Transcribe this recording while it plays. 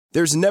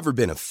There's never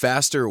been a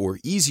faster or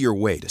easier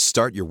way to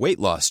start your weight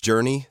loss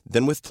journey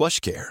than with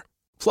PlushCare.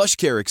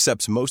 PlushCare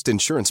accepts most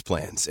insurance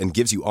plans and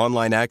gives you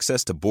online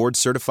access to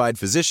board-certified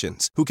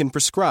physicians who can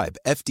prescribe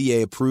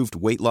FDA-approved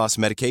weight loss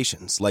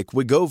medications like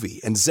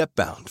Wegovy and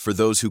Zepbound for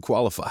those who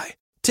qualify.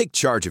 Take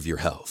charge of your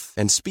health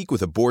and speak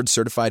with a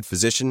board-certified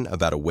physician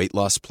about a weight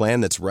loss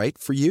plan that's right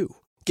for you.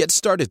 Get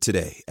started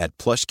today at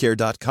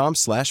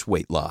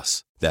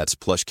plushcare.com/weight-loss. That's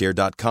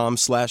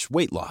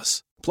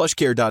plushcare.com/weight-loss.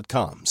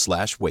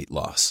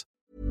 plushcare.com/weight-loss.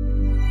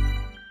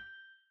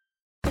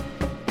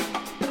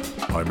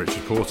 I'm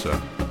Richard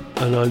Porter.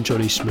 And I'm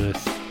Johnny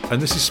Smith.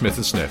 And this is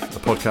Smith & Sniff, a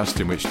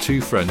podcast in which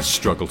two friends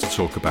struggle to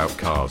talk about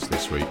cars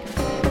this week.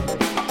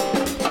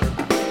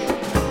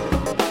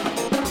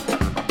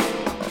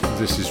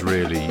 This is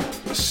really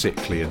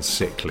sickly,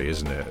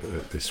 isn't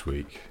it, this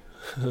week?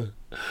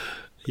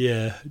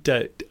 Yeah,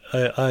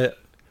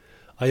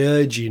 I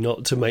urge you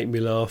not to make me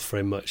laugh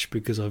very much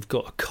because I've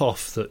got a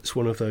cough that's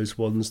one of those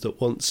ones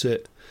that once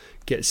it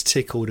gets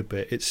tickled a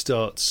bit, it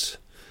starts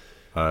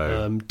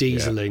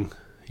dieseling. Yeah.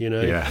 You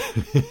know, yeah.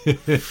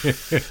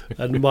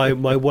 And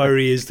my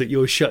worry is that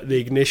you'll shut the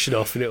ignition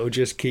off and it'll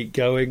just keep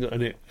going,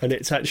 and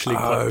it's actually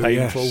quite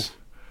painful. Yes.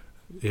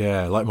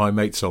 Yeah, like my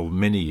mate's old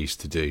Mini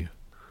used to do.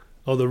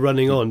 Oh, the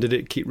running on, did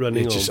it keep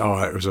running on? It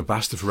was a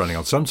bastard for running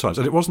on sometimes,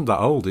 and it wasn't that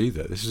old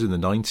either. This is in the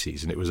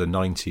 90s, and it was a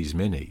 90s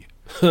Mini.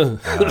 But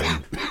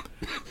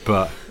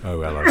oh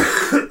well.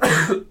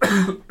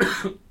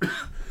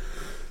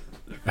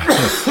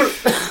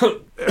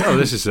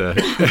 This is a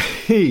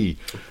he.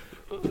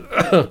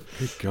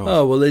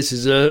 Oh well, this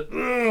is a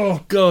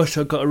oh gosh,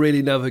 I've got to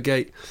really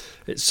navigate.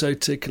 It's so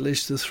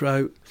ticklish, the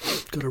throat.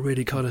 Got to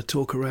really kind of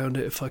talk around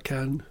it if I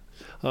can.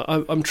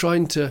 I'm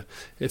trying to.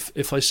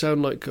 If I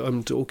sound like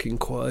I'm talking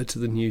quieter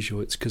than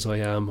usual, it's because I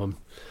am.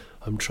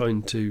 I'm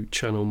trying to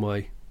channel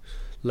my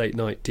late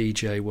night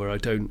DJ where I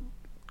don't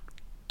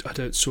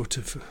sort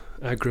of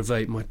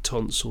aggravate my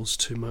tonsils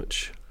too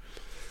much.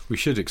 We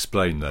should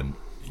explain then.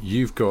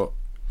 You've got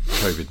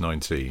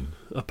COVID-19.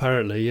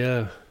 Apparently,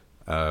 yeah.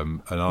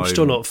 And I'm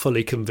still not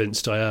fully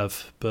convinced I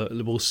have, but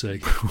we'll see.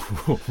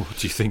 What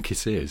do you think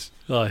it is?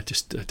 I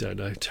don't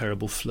know.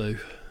 Terrible flu.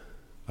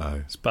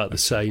 Oh, it's about the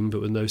same, but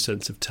with no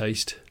sense of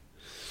taste.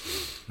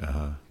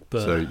 But,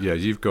 so yeah,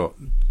 you've got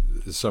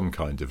some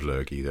kind of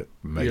lurgy that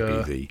may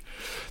be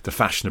the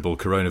fashionable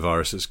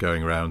coronavirus that's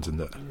going around and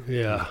that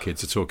the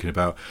kids are talking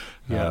about.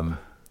 Yeah.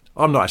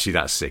 I'm not actually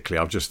that sickly.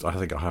 I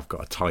think I have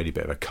got a tiny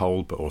bit of a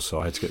cold, but also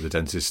I had to get to the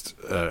dentist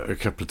a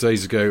couple of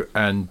days ago,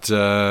 and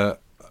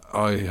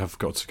I have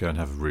got to go and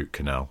have a root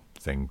canal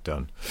thing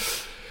done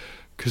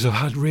because I've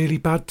had really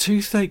bad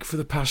toothache for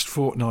the past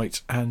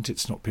fortnight and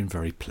it's not been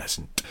very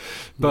pleasant.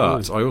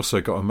 But I also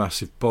got a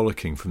massive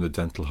bollocking from the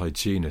dental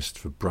hygienist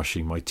for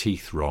brushing my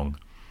teeth wrong,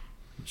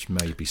 which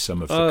may be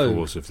some of the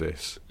cause of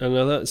this. Oh,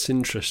 now that's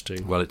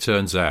interesting. Well, it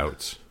turns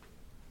out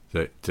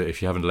that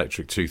if you have an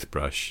electric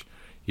toothbrush,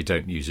 you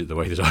don't use it the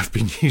way that I've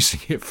been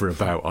using it for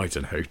about,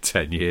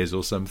 10 years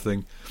or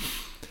something.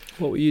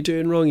 What were you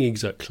doing wrong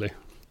exactly?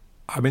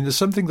 I mean, there's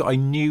something that I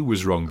knew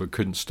was wrong but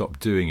couldn't stop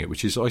doing it,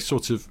 which is it's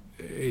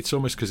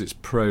almost because it's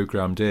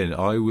programmed in.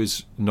 I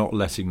was not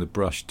letting the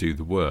brush do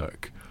the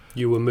work.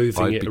 You were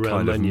moving it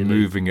around manually.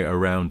 Moving it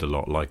around a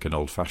lot like an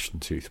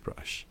old-fashioned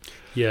toothbrush.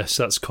 Yes,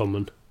 that's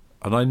common.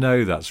 And I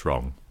know that's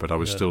wrong, but I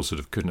was still sort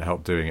of couldn't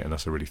help doing it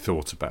unless I really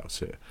thought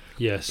about it.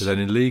 Yes. But then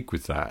in league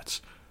with that,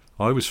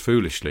 I was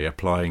foolishly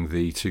applying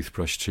the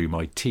toothbrush to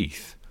my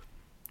teeth.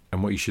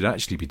 And what you should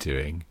actually be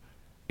doing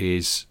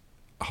is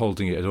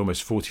holding it at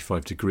almost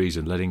 45 degrees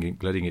and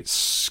letting it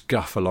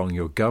scuff along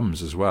your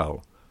gums as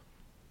well.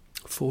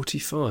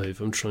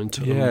 45? I'm trying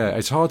to... Yeah,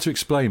 it's hard to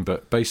explain,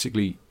 but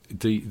basically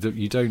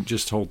you don't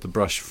just hold the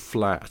brush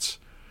flat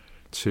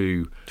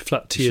to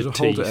your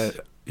teeth.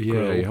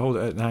 You hold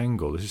it at an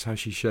angle. This is how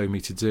she showed me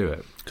to do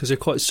it. Because they're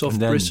quite soft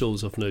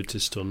bristles, I've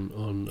noticed,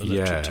 on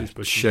electric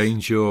toothbrushes.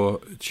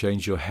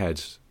 Change your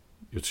head,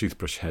 your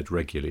toothbrush head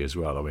regularly as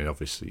well. I mean,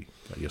 obviously,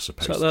 you're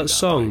supposed to. Is that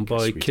song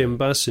by Kim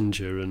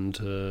Basinger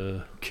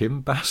and...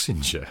 Kim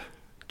Basinger?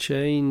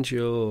 Change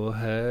your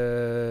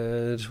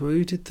head.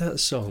 Who did that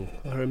song?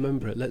 I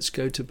remember it. Let's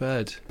go to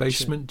bed.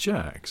 Basement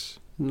Jaxx?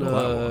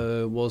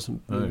 No, it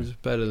wasn't. It was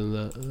better than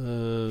that.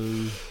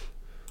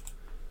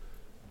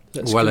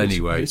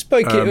 Anyway.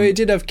 It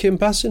did have Kim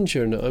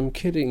Basinger in it. I'm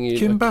kidding you.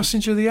 Kim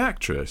Basinger, the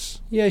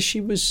actress? Yeah, she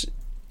was...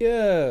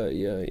 Yeah.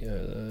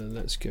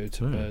 Let's go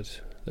to bed.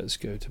 Let's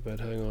go to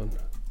bed. Hang on.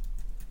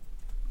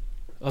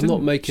 I'm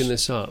not making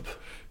this up.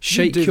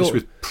 Shake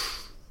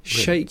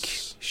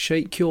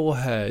Your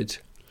Head,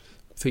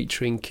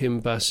 featuring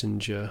Kim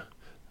Basinger.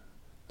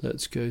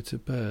 Let's go to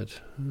bed.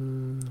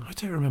 I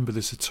don't remember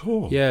this at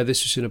all. Yeah,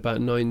 this was in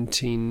about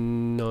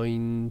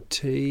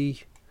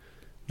 1990.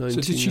 So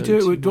did she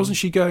do it? Wasn't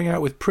she going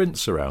out with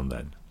Prince around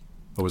then,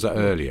 or was that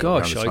earlier?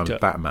 Gosh, around the time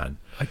of Batman.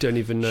 I don't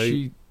even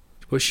know.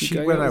 She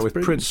went out with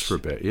Prince for a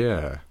bit.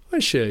 Yeah.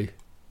 Was she?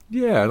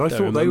 Yeah, and I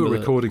thought they were remember that.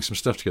 recording some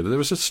stuff together. There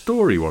was a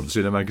story once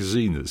in a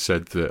magazine that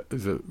said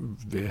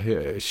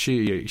that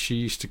she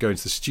used to go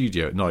into the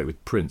studio at night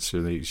with Prince,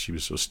 and she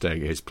was sort of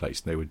staying at his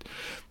place, and they would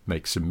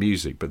make some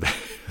music. But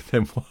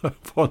then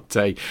one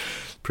day,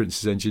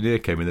 Prince's engineer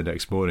came in the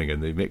next morning,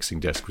 and the mixing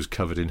desk was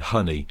covered in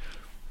honey.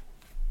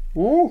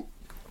 Ooh.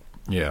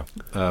 Yeah.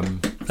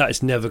 That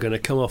is never going to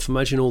come off.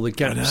 Imagine all the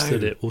gaps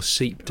that it will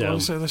seep down.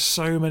 Also, there's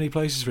so many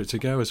places for it to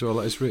go as well.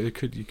 Like you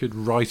could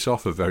write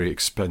off a very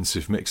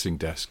expensive mixing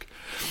desk.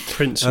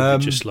 Prince would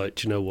be just like,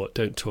 do you know what?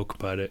 Don't talk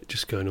about it.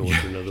 Just go and order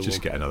another one.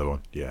 Just get another one.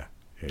 Yeah.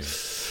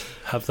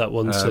 Have that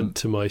one sent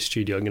to my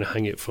studio. I'm going to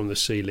hang it from the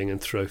ceiling and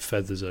throw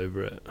feathers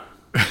over it.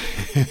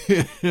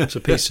 It's a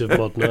piece of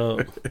modern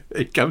art.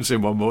 He comes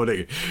in one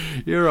morning,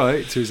 "You're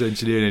right," to his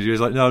engineer, and he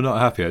was like, "No, I'm not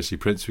happy actually,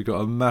 Prince. We've got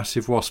a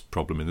massive wasp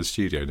problem in the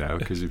studio now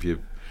because of your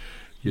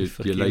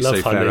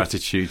laissez-faire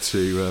attitude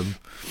to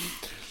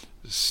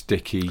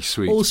sticky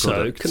sweet Also,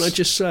 products." can I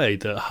just say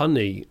that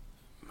honey,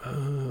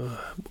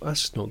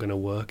 that's not going to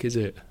work, is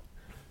it?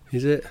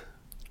 Is it?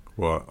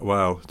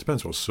 Well, it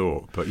depends what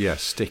sort, but yeah,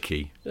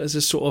 sticky. As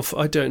a sort of,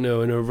 I don't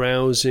know, an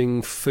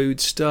arousing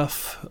food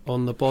stuff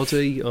on the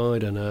body. I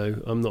don't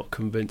know. I'm not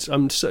convinced.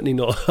 I'm certainly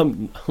not.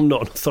 I'm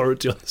not an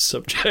authority on the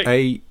subject.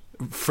 A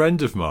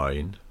friend of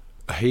mine,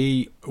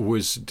 he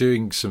was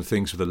doing some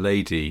things with a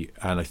lady,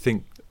 and I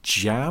think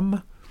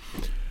jam.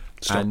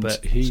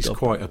 He's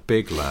quite a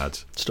big lad.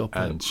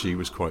 And she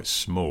was quite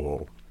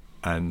small,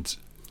 and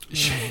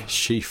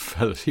she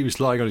fell. He was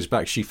lying on his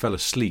back. She fell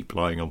asleep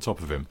lying on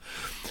top of him,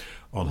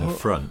 on her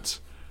front,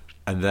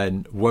 and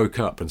then woke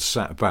up and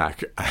sat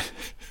back,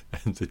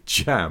 and the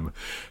jam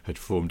had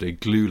formed a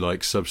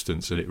glue-like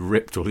substance, and it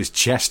ripped all his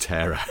chest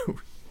hair out.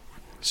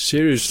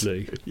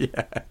 Seriously?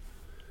 Yeah.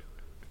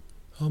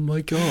 Oh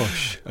my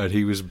gosh. And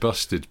he was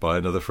busted by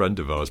another friend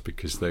of ours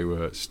because they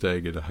were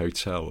staying in a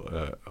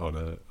hotel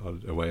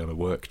away on a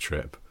work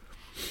trip,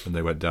 and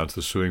they went down to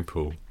the swimming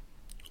pool.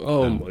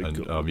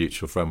 And our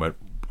mutual friend went,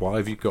 "Why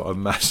have you got a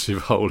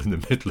massive hole in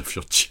the middle of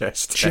your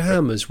chest?"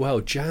 Jam as well.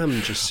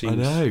 Jam just seems... I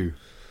know.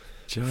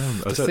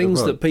 Jam. The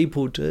things that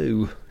people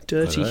do.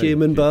 Dirty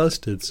human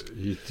bastards.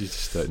 You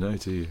just don't know,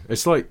 do you?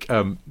 It's like,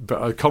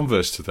 but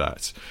converse to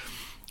that,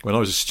 when I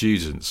was a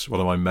student, one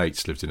of my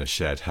mates lived in a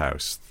shared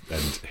house,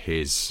 and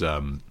his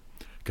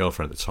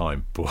girlfriend at the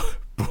time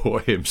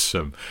bought him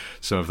some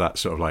of that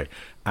sort of like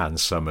Ann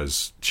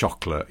Summers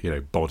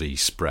chocolate, body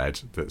spread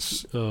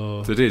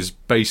that is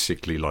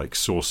basically like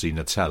saucy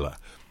Nutella.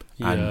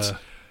 Yeah.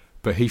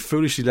 But he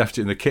foolishly left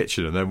it in the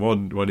kitchen, and then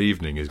one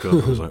evening his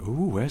girlfriend was like,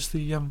 "Ooh, where's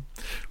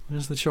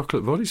the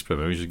chocolate body spread?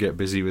 Maybe we should get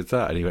busy with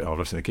that." And he went, "Oh, I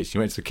left it in the kitchen." He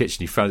went to the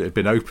kitchen, he found it had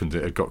been opened,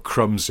 it had got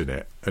crumbs in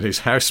it, and his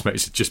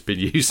housemates had just been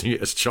using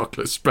it as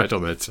chocolate spread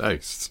on their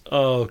toast.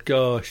 Oh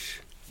gosh.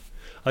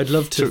 I'd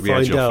love to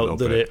find out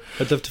that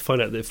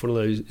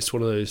it's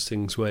one of those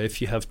things where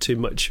if you have too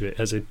much of it, it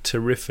has a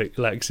terrific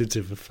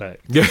laxative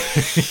effect.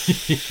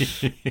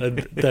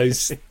 And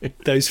those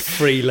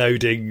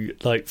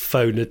freeloading like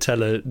faux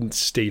Nutella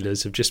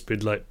stealers have just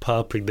been like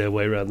parping their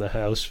way around the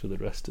house for the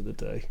rest of the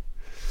day.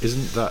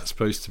 Isn't that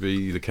supposed to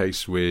be the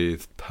case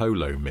with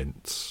Polo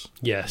mints?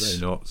 Yes.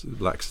 They're not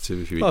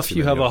laxative if you eat if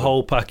you have a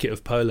whole packet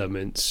of Polo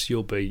mints,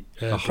 you'll be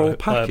a whole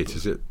packet.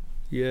 Is it?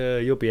 Yeah,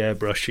 you'll be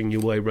airbrushing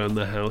your way around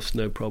the house,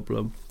 no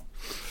problem.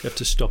 You have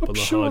to stop on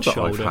the hard shoulder.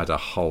 I think I've had a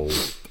whole,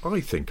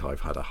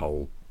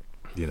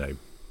 Do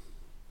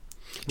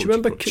you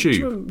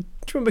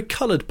remember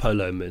coloured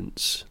Polo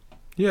mints?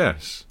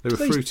 Yes, they were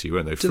fruity,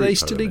 weren't they? Do they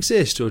still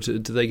exist, or do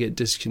they get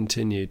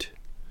discontinued?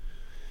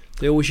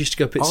 They always used to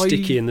go a bit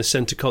sticky in the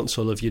centre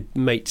console of your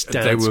mate's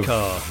dad's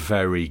car. They were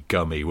very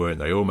gummy, weren't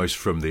they? Almost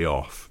from the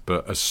off.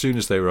 But as soon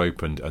as they were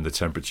opened and the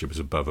temperature was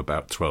above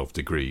about 12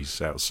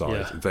 degrees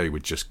outside, they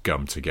would just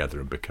gum together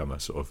and become a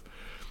sort of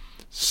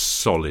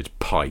solid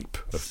pipe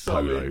of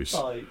polos.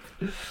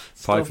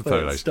 Pipe of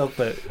polos. Stop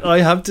it. I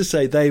have to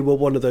say, they were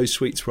one of those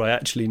sweets where I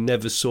actually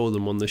never saw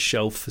them on the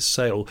shelf for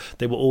sale.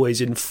 They were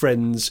always in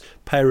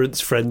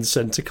parents' friends'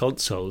 centre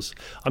consoles.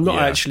 I'm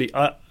not actually...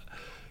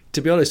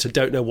 to be honest, I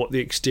don't know what the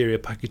exterior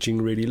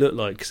packaging really looked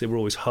like because they were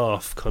always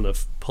half kind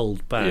of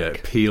pulled back. Yeah,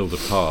 peeled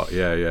apart,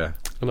 yeah.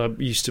 And I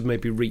used to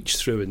maybe reach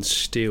through and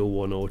steal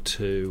one or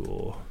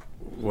two.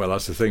 Well,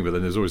 that's the thing, but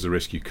then there's always the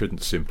risk you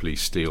couldn't simply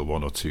steal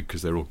one or two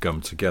because they're all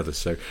gummed together.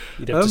 So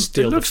you'd have to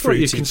steal it looks like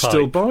you can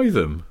still buy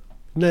them.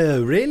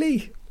 No,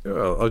 really?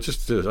 Well, I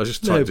just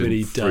typed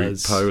in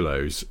fruit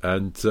polos,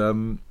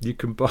 and you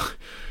can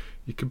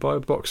buy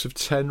a box of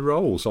 10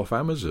 rolls off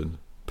Amazon.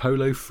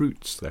 Polo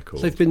fruits, they're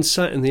called. They've been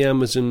sat in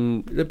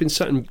They've been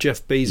sat in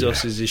Jeff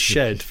Bezos's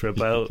shed for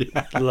about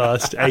the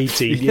last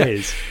 18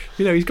 years.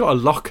 He's got a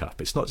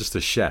lockup. It's not just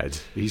a shed.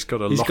 He's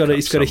got a lockup.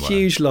 He's got a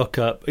huge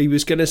lockup. He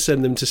was going to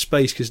send them to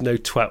space because no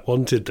twat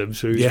wanted them,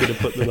 so he was going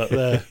to put them up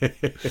there.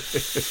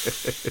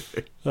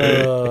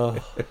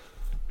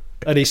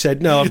 And he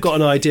said, "No, I've got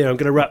an idea. I'm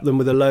going to wrap them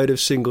with a load of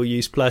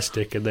single-use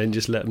plastic and then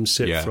just let them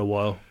sit for a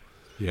while."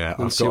 Yeah,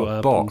 I've got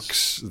a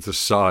box the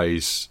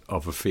size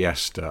of a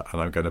Fiesta, and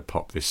I'm going to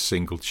pop this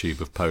single tube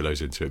of Polos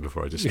into it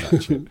before I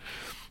dispatch it.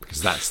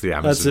 because that's the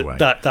Amazon way.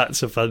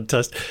 That's a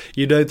fantastic.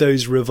 You know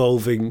those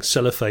revolving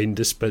cellophane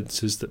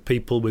dispensers that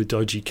people with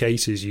dodgy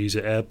cases use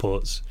at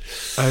airports.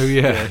 Oh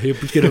yeah.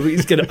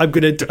 I'm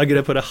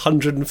gonna put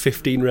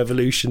 115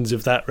 revolutions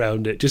of that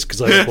round it just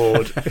because I'm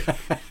bored.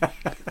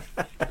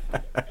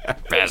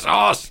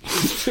 Bezos.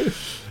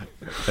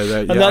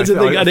 And that's the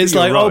thing, and it's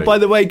like, right. Oh, by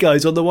the way,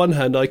 guys, on the one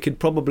hand, I could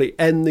probably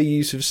end the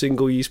use of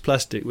single-use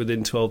plastic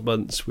within 12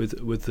 months with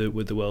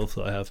the wealth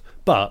that I have,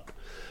 but I'm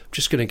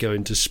just going to go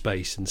into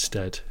space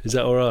instead. Is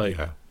that all right?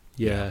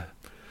 Yeah.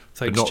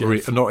 Thanks,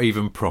 Jeff. Not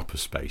even proper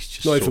space.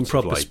 Just not even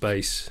proper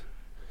space.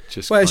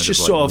 It's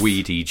just sort of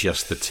weedy,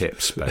 just the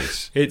tip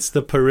space. It's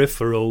the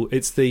peripheral.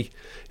 It's the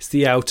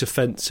outer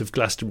fence of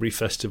Glastonbury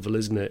Festival,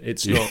 isn't it?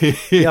 It's not.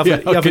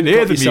 I can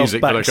hear the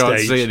music, but I can't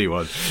see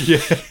anyone.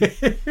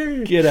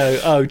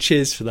 Yeah. Oh,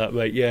 cheers for that,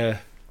 mate. Yeah,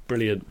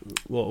 brilliant.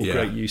 What a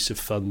great use of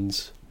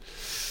funds.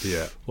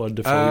 Yeah,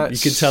 wonderful. You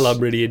can tell I'm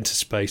really into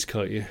space,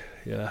 can't you?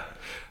 Yeah.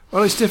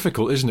 Well, it's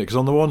difficult, isn't it? Because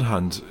on the one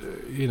hand,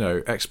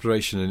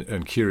 exploration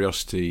and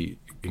curiosity,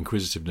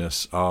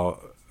 inquisitiveness are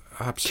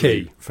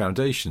absolute key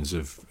foundations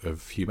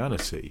of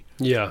humanity.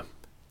 Yeah.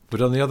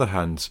 But on the other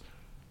hand,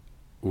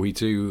 we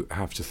do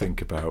have to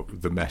think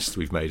about the mess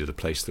we've made of the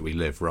place that we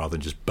live, rather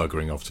than just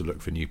buggering off to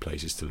look for new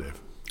places to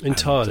live.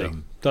 Entirely.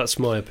 And, that's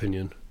my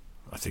opinion.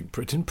 I think,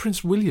 didn't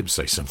Prince William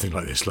say something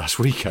like this last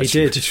week,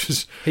 actually?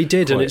 He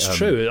did, and it's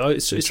true.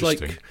 It's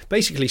like,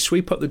 basically,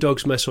 sweep up the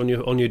dog's mess on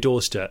your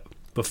doorstep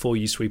before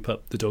you sweep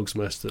up the dog's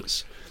mess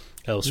that's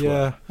elsewhere.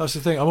 Yeah, that's the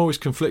thing. I'm always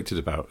conflicted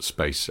about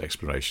space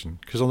exploration,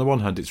 because on the one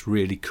hand it's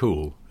really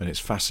cool and it's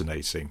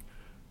fascinating,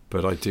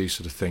 but I do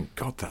sort of think,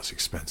 God, that's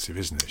expensive,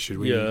 isn't it? Should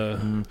we?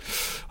 Yeah.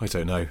 I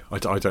don't know. I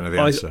don't know the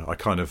answer. I'm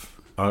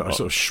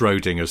sort of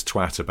Schrodinger's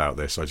twat about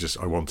this.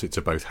 I want it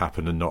to both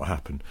happen and not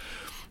happen.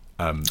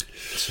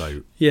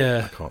 So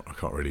yeah, I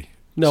can't really.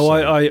 No,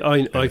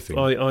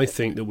 I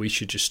think that we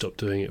should just stop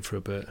doing it for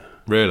a bit.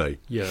 Really?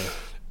 Yeah.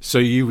 So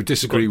you would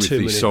disagree with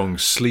the song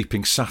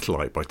 "Sleeping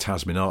Satellite" by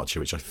Tasmin Archer,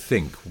 which I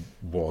think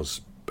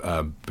was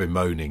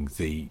bemoaning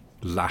the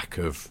lack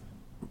of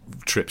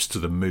trips to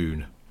the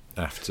moon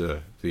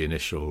after the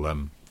initial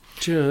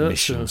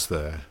missions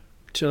there.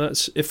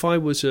 If I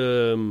was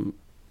an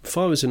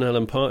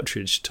Alan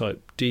Partridge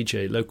type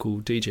DJ,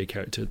 local DJ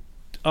character,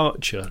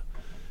 Archer,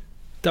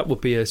 that would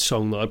be a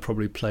song that I'd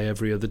probably play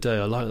every other day.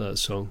 I like that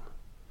song,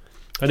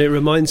 and it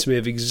reminds me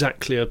of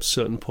exactly a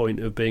certain point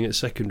of being at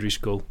secondary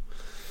school.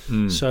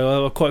 So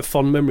I have quite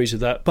fond memories of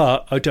that,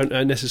 but I don't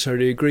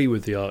necessarily agree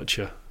with the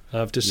Archer. I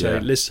have to say,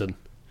 listen.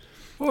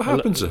 What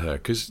happened to her?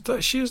 Because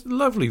she has a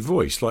lovely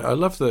voice. Like, I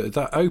love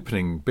that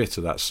opening bit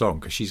of that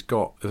song, because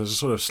there's a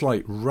sort of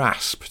slight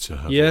rasp to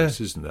her voice,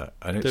 isn't there?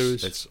 And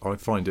I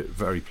find it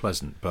very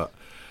pleasant. But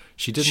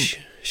she didn't.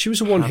 She was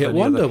a one-hit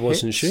wonder,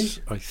 wasn't she?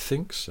 I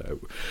think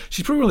so.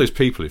 She's probably one of those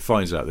people who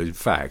finds out that, in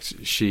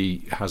fact,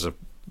 she has a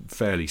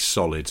fairly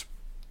solid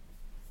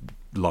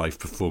live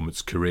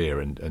performance career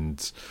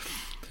and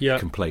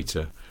can play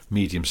to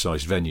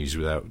medium-sized venues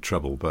without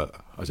trouble, but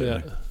I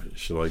don't know.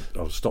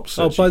 I'll stop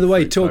searching. Oh, by the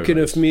way, talking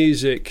of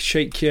music,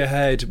 "Shake Your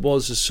Head"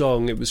 was a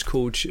song. It was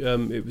called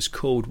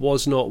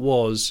 "Was Not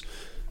Was."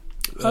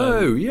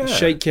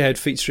 "Shake Your Head"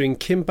 featuring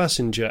Kim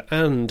Basinger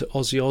and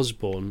Ozzy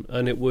Osbourne,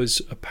 and it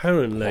was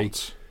apparently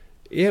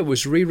it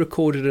was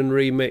re-recorded and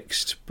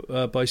remixed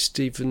by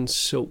Stephen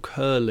Silk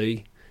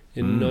Hurley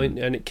and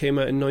it came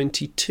out in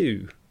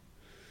 '92.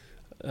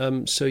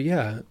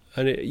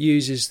 And it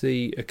uses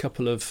a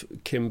couple of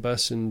Kim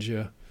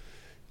Basinger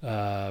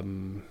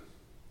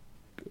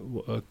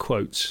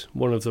quotes.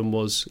 One of them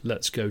was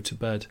 "Let's go to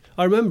bed."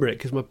 I remember it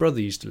because my brother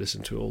used to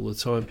listen to it all the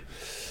time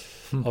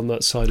on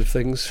that side of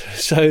things.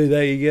 So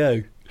there you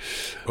go.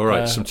 All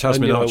right, some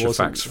Tasmin Archer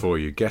facts for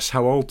you. Guess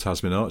how old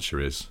Tasmin Archer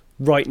is?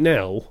 Right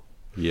now?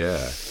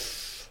 Yeah.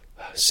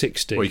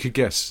 60. Well, you could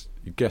guess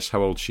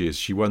how old she is.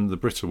 She won the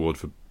Brit Award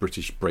for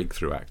British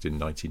Breakthrough Act in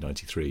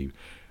 1993.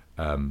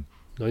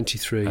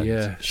 93,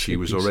 yeah. She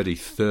was already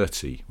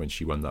 30 when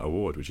she won that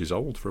award, which is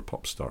old for a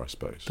pop star, I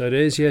suppose. That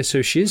is, yeah.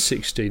 So she is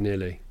 60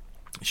 nearly.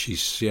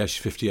 She's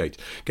 58.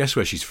 Guess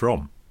where she's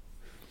from?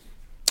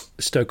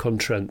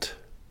 Stoke-on-Trent.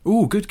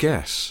 Ooh, good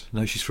guess.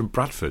 No, she's from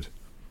Bradford.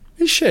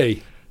 Is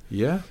she?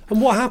 Yeah.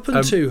 And what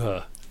happened to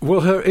her?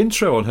 Well, her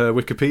intro on her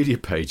Wikipedia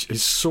page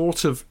is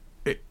sort of...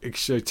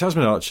 So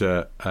Tasmin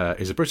Archer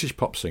is a British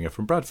pop singer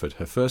from Bradford.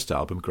 Her first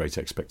album, Great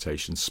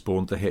Expectations,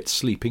 spawned the hit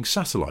 "Sleeping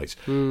Satellite,"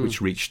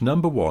 which reached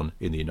 #1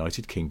 in the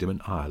United Kingdom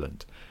and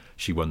Ireland.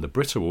 She won the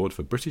Brit Award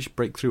for British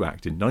Breakthrough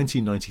Act in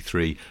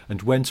 1993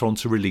 and went on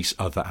to release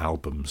other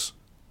albums.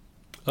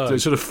 So it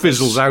sort of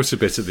fizzles out a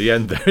bit at the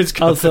end there. It's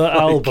other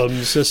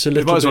albums, just a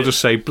little bit. You might as well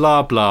just say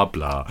blah, blah,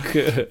 blah.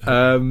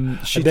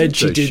 She did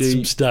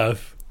some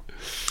stuff.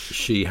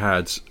 She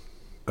had...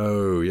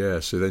 Oh, yeah.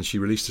 So then she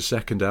released a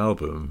second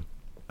album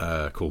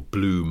called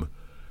Bloom,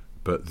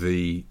 but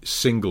the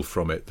single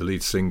from it, the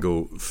lead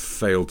single,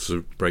 failed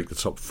to break the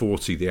top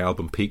 40. The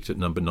album peaked at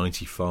number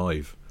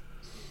 95,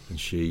 and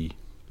she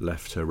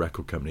left her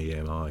record company,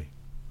 EMI.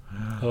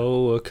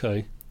 Oh,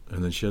 okay.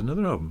 And then she had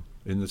another album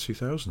in the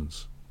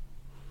 2000s.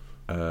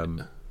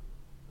 Okay.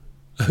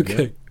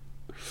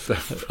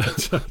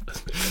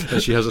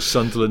 And she has a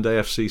Sunderland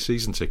AFC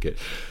season ticket.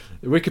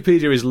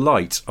 Wikipedia is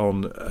light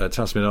on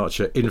Tasmin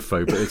Archer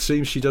info, but it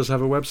seems she does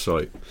have a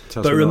website.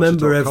 But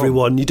remember,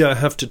 everyone, you don't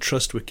have to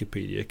trust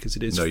Wikipedia because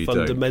it is No, you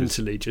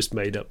fundamentally just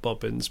made up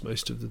bobbins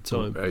most of the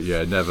time.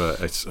 Yeah, never.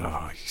 It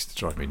used to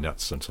drive me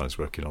nuts sometimes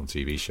working on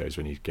TV shows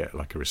when you get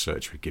like a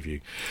researcher would give you,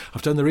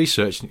 I've done the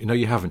research. No,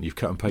 you haven't. You've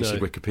cut and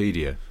pasted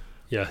Wikipedia.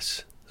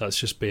 Yes, that's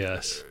just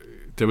BS.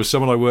 There was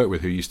someone I worked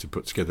with who used to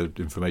put together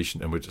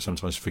information and would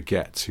sometimes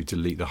forget to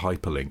delete the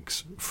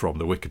hyperlinks from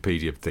the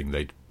Wikipedia thing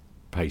they'd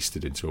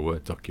pasted into a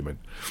Word document.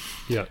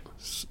 Yeah,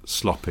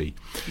 sloppy.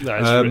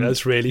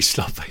 That's really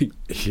sloppy.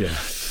 Yeah.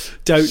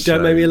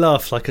 Don't make me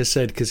laugh, like I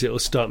said, because it'll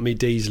start me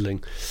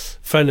dieseling.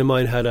 A friend of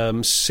mine had a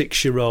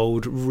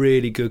 6-year-old,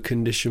 really good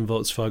condition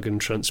Volkswagen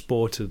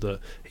Transporter that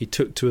he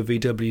took to a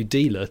VW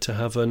dealer to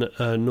have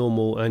a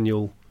normal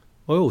annual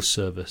oil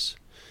service.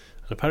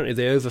 And apparently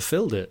they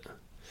overfilled it.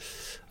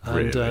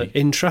 And really?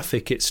 In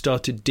traffic, it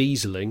started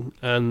dieseling,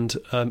 and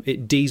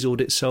it dieseled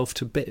itself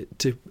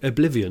to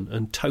oblivion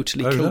and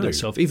totally killed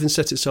itself. Even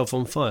set itself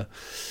on fire.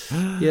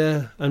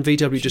 Yeah, and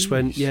VW just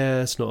went,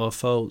 "Yeah, it's not our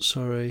fault.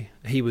 Sorry."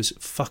 He was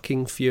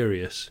fucking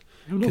furious.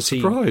 I'm not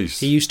surprised.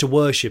 He used to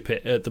worship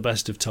it at the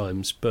best of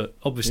times, but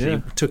obviously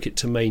he took it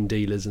to main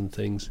dealers and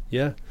things.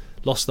 Yeah,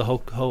 lost the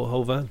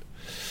whole van.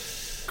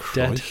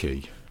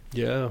 Crikey. Dead.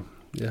 Yeah,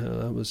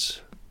 that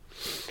was.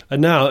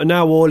 And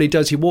now all he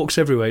does, he walks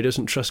everywhere. He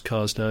doesn't trust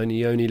cars now, and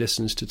he only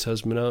listens to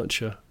Tasmin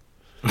Archer.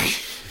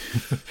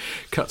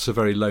 Cut's a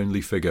very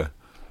lonely figure.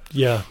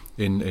 Yeah,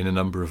 in a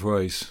number of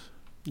ways.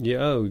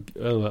 Yeah,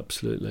 oh,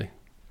 absolutely.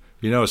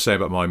 You know, I was saying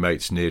about my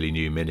mate's nearly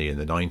new Mini in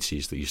the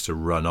 90s that used to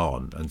run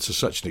on, and to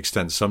such an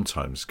extent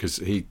sometimes, because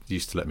he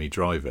used to let me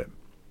drive it.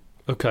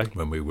 Okay.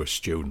 When we were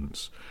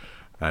students,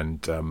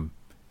 and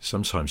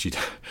sometimes you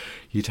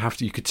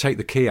could take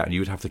the key out, and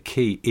you would have the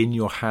key in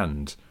your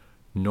hand,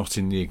 not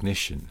in the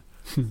ignition,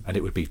 and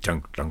it would be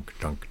dunk, dunk,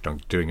 dunk,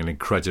 dunk, doing an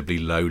incredibly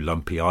low,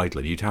 lumpy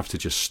idler. You'd have to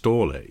just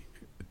stall it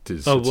to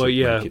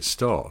make it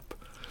stop.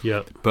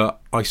 Yeah.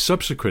 But I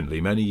subsequently,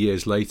 many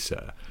years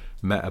later,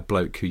 met a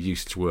bloke who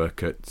used to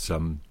work at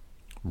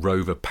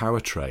Rover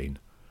Powertrain,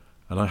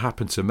 and I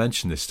happened to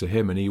mention this to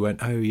him, and he went,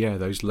 "Oh yeah,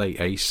 those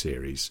late A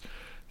series,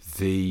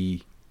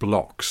 the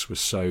blocks were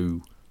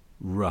so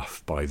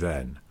rough by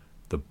then.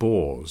 The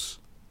bores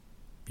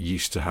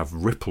used to have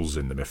ripples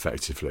in them,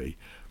 effectively."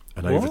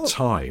 And over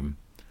time,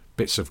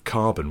 bits of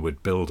carbon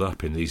would build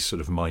up in these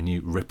sort of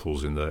minute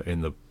ripples in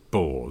the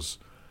bores,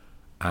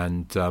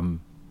 and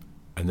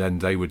then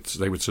they would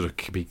sort of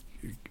be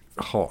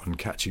hot and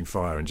catching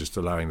fire and just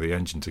allowing the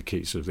engine to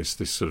keep sort of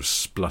this sort of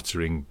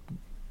spluttering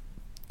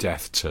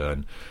death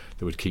turn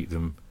that would keep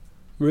them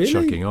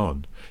chugging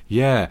on.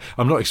 Yeah,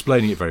 I'm not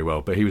explaining it very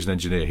well, but he was an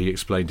engineer. He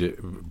explained it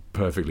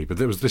perfectly. But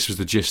this was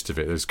the gist of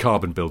it. There's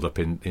carbon build up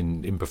in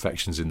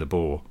imperfections in the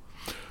bore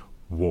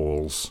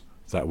walls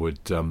that would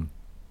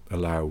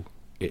allow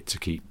it to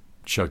keep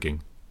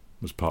chugging.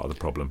 Was part of the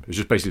problem. It was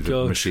just basically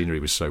the machinery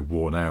was so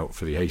worn out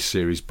for the A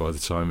series by the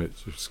time it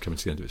was coming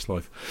to the end of its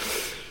life.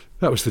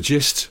 That was the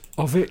gist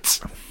of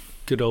it.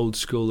 Good old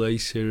school A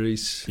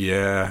series.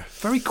 Yeah,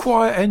 very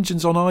quiet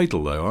engines on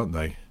idle though, aren't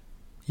they?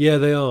 Yeah,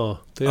 they are.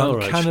 They are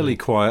uncannily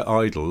quiet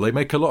idle. They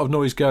make a lot of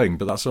noise going,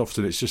 but that's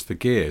often it's just the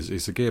gears.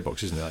 It's the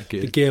gearbox, isn't it?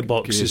 The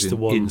gearbox is the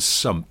one. In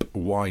sump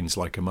whines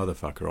like a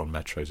motherfucker on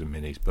metros and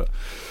minis,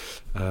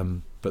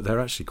 but they're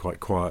actually quite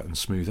quiet and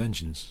smooth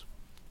engines.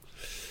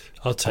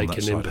 I'll take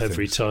an imp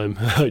every time.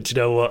 Do you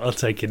know what? I'll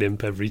take an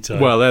imp every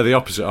time. Well, they're the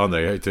opposite, aren't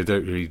they? They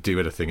don't really do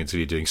anything until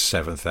you're doing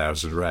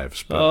 7,000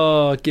 revs. But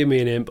oh, give me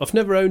an imp. I've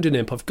never owned an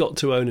imp. I've got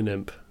to own an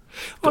imp.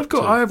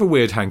 I have a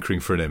weird hankering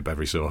for an imp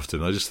every so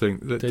often. I just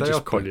think that they are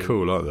quite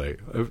cool, aren't they?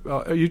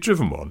 Are you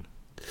driven one?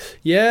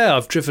 Yeah,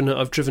 I've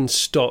driven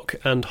stock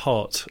and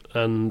hot,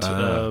 and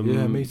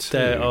yeah, me too.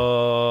 They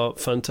are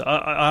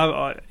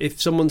fantastic.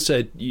 If someone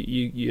said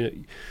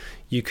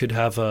you could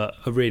have a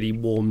really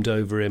warmed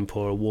over imp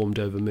or a warmed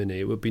over mini,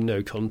 it would be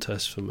no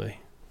contest for me.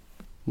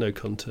 No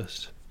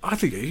contest. I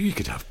think you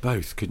could have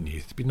both, couldn't you?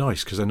 It'd be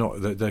nice because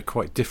they're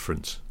quite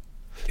different.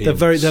 They're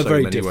very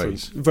different.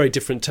 Ways. Very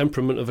different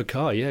temperament of a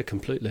car. Yeah,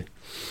 completely.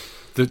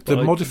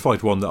 The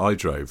modified one that I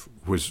drove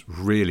was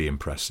really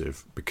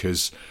impressive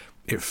because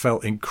it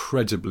felt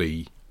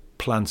incredibly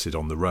planted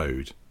on the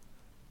road.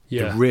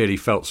 Yeah. It really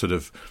felt sort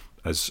of,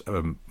 as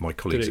my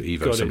colleagues at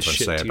Evo sometimes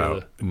say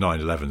about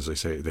 911s, they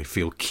say they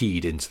feel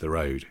keyed into the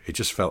road. It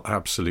just felt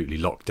absolutely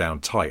locked down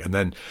tight. And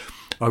then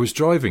I was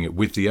driving it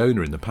with the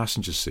owner in the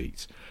passenger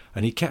seat,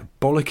 and he kept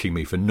bollocking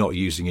me for not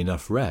using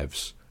enough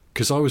revs.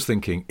 Because I was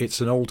thinking,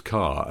 it's an old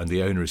car and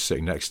the owner is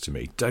sitting next to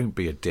me. Don't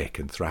be a dick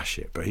and thrash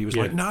it. But he was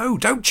like, no,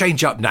 don't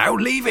change up now.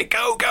 Leave it.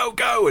 Go, go,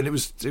 go. And it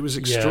was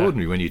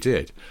extraordinary when you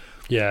did.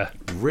 Yeah.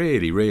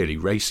 Really, really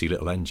racy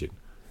little engine.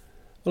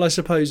 Well, I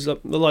suppose,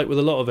 like with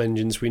a lot of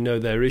engines, we know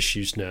their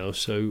issues now.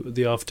 So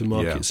the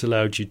aftermarket's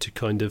allowed you to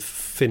kind of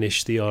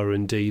finish the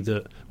R&D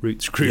that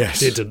Roots Group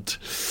didn't.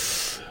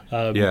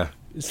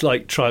 It's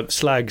like Triumph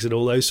Slags and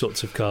all those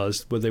sorts of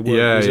cars where they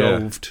weren't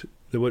resolved.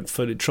 They weren't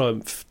fully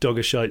Triumph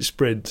Doggershite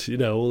Sprint,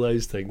 all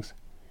those things.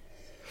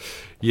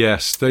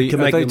 Yes, they can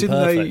make them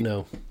didn't perfect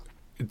now.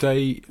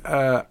 They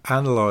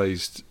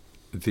analysed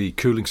the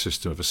cooling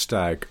system of a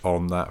Stag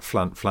on that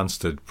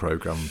Flanstead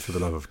programme for the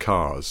love of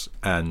cars,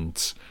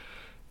 and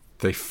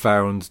they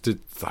found, I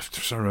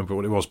don't remember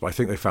what it was, but I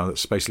think they found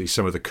that basically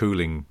some of the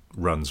cooling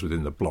runs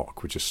within the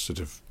block were just sort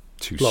of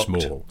too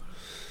small.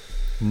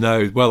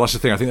 No, well, that's the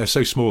thing. I think they're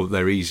so small that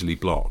they're easily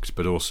blocked,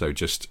 but also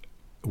just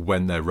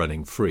when they're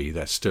running free,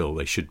 they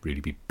should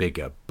really be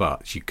bigger.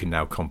 But you can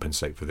now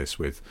compensate for this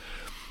with,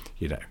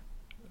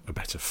 a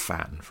better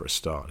fan for a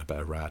start, and a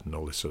better rad, and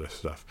all this sort of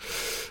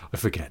stuff. I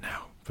forget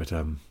now. But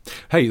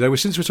hey,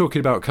 since we're talking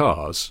about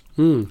cars,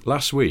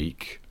 last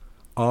week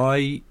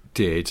I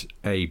did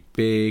a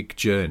big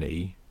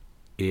journey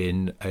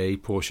in a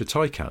Porsche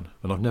Taycan,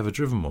 and I've never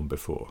driven one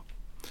before.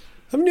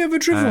 Haven't you ever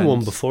driven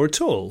one before at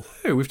all?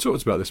 No, we've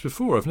talked about this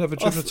before. I've never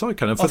driven a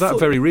Taycan, and for that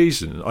very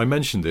reason, I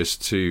mentioned this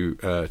to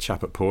a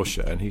chap at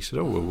Porsche, and he said,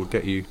 "Oh, well, we'll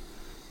get you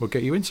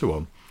into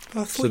one."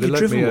 I thought you'd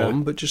driven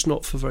one, but just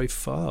not for very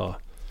far.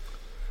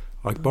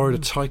 I borrowed a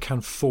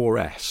Taycan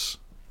 4S,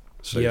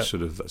 so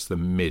sort of that's the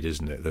mid,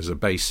 isn't it? There's a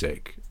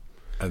basic,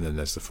 and then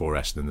there's the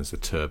 4S, and then there's the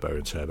Turbo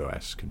and Turbo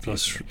S.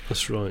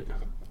 That's right.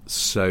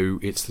 So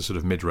it's the sort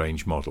of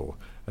mid-range model,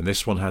 and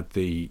this one had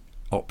the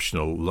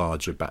optional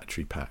larger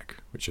battery pack,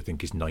 which I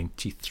think is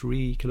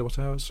 93 kilowatt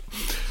hours,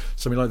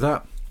 something like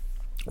that.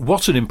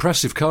 What an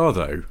impressive car,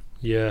 though.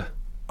 Yeah.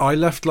 I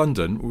left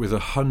London with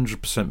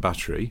 100%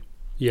 battery.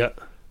 Yeah.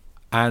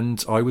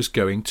 And I was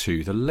going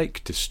to the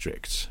Lake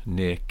District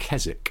near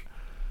Keswick.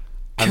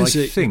 And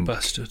Keswick, I think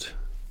bastard.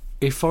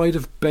 If I'd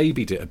have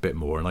babied it a bit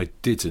more, and I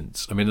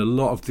didn't, I mean, a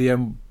lot of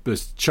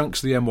there's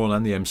chunks of the M1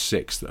 and the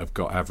M6 that have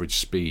got average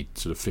speed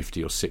sort of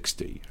 50 or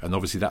 60, and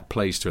obviously that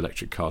plays to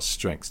electric cars'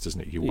 strengths, doesn't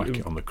it? You whack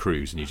it on the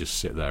cruise and you just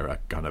sit there,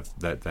 kind of,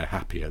 they're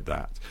happy at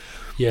that.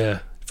 Yeah,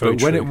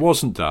 but when it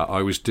wasn't that,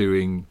 I was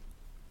doing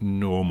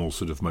normal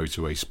sort of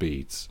motorway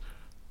speeds,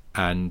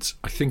 and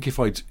I think if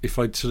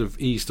I'd sort of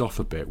eased off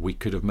a bit, we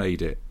could have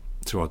made it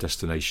to our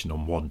destination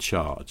on one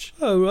charge.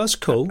 Oh, that's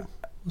cool.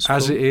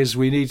 As it is,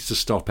 we needed to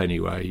stop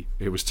anyway.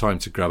 It was time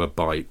to grab a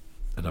bite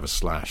and have a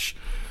slash.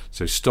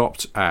 So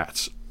stopped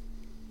at...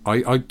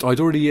 I'd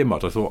already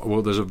earmarked. I thought,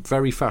 well, there's a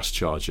very fast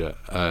charger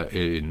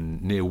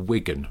near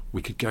Wigan.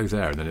 We could go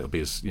there, and then it'll be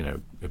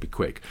it'll be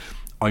quick.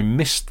 I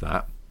missed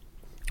that.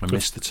 I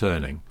missed the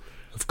turning.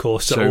 Of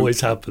course, it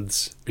always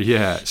happens.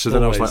 Yeah. So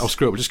then I was like, "Oh,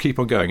 screw it, we'll just keep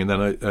on going." And then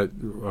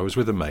I was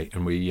with a mate,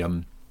 and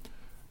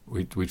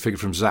we'd figured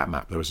from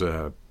ZapMap there was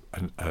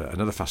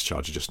another fast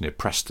charger just near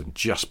Preston,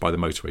 just by the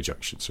motorway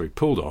junction. So we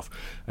pulled off,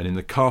 and in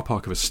the car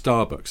park of a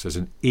Starbucks there's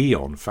an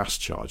Eon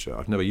fast charger.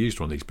 I've never used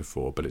one of these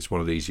before, but it's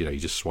one of these, you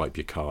just swipe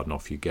your card and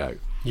off you go.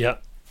 Yeah,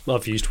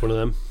 I've used one of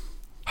them.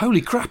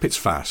 Holy crap, it's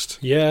fast.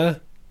 Yeah.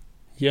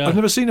 I've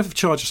never seen a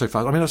charger so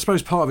fast. I mean, I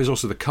suppose part of it is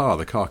also the car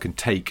can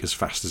take as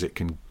fast as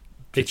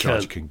the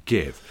charger can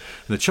give,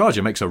 and the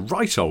charger makes a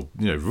right old,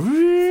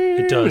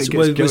 it does. It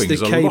gets going.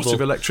 There's a lot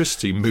of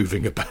electricity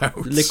moving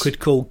about. Liquid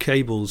cooled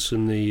cables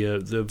and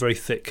the very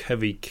thick,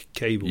 heavy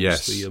cables.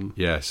 Yes.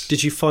 Yes.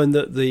 Did you find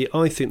that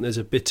I think there's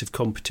a bit of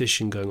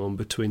competition going on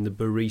between the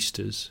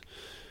baristas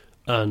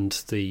and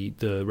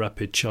the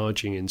rapid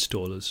charging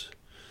installers?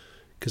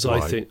 Because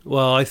I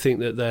think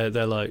that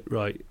they're like,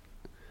 right,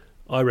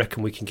 I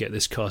reckon we can get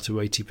this car to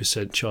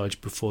 80%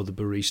 charge before the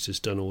barista's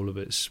done all of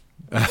its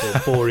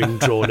boring,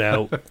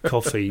 drawn-out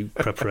coffee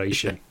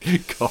preparation.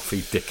 Coffee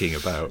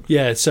dicking about.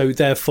 Yeah, so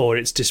therefore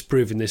it's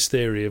disproving this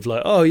theory of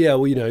like, oh yeah,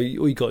 well, all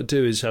you got to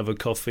do is have a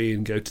coffee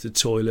and go to the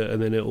toilet and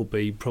then it'll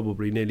be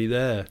probably nearly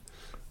there.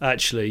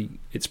 Actually,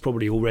 it's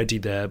probably already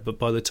there, but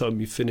by the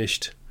time you've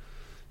finished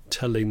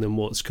telling them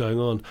what's going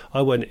on,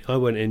 I went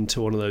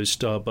into one of those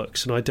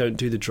Starbucks, and I don't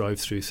do the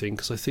drive-through thing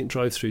because I think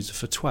drive-throughs are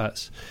for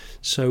twats.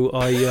 So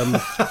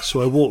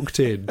I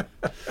walked in.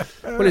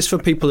 Well, it's for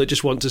people that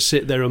just want to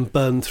sit there and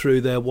burn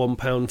through their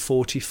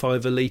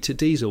 £1.45 a litre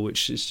diesel,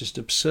 which is just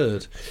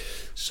absurd.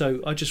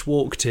 So I just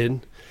walked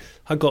in.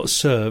 I got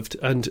served,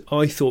 and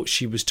I thought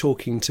she was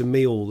talking to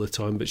me all the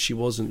time, but she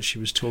wasn't. She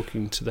was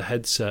talking to the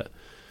headset.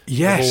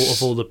 Yes.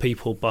 Of all the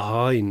people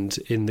behind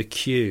in the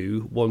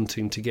queue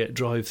wanting to get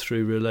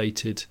drive-through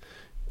related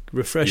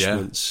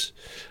refreshments.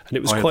 Yeah. And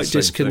it was quite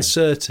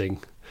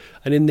disconcerting.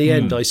 And in the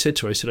end, I said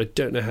to her, I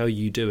don't know how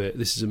you do it.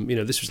 This is,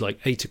 this was like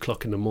 8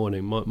 o'clock in the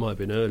morning, might have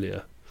been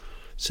earlier.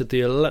 I said,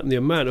 the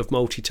amount of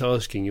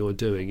multitasking you're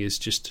doing is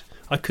just,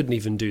 I couldn't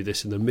even do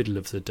this in the middle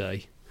of the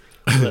day,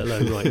 let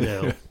alone right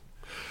now.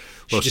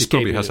 Well, she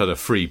probably has had a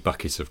free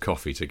bucket of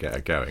coffee to get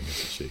her going,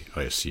 hasn't she?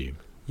 I assume.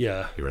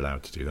 Yeah. You're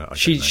allowed to do that.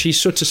 She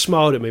sort of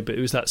smiled at me, but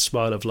it was that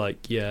smile of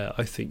like, yeah,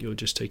 I think you're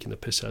just taking the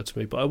piss out of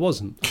me. But I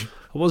wasn't.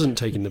 I wasn't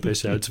taking the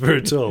piss out of her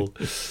at all.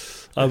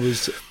 If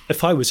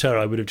I was her,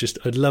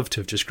 I'd love to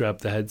have just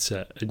grabbed the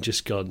headset and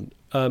just gone,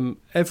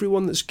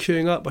 everyone that's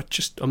queuing up,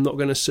 I'm not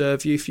going to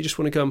serve you. If you just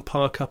want to go and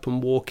park up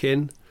and walk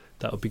in,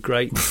 that would be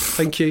great.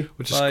 Thank you.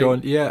 We're just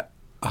going, yeah.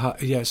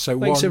 Yeah, so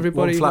Thanks, one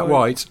everybody. flat Right.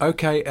 white.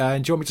 Okay,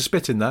 and do you want me to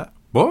spit in that?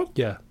 What?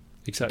 Yeah,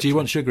 exactly. Do you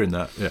want sugar in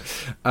that?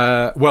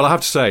 Yeah. Well, I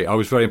have to say, I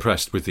was very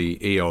impressed with the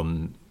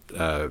Eon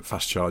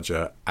fast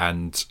charger,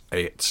 and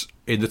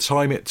in the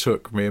time it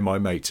took me and my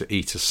mate to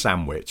eat a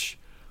sandwich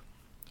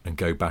and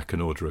go back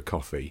and order a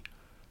coffee,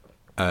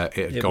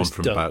 it had gone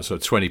from about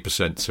sort of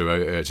 20% to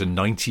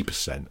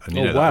 90%, and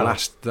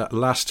that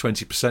last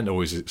 20%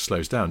 always it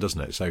slows down,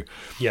 doesn't it? So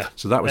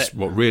that was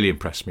what really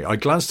impressed me. I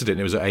glanced at it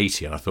and it was at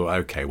 80, and I thought,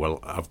 okay, well,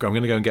 I'm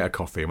going to go and get a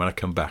coffee, and when I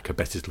come back, I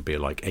bet it'll be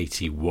like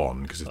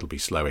 81 because it'll be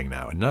slowing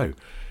now. And no,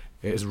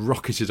 it has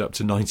rocketed up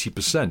to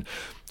 90%.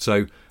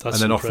 So and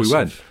then off we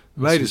went,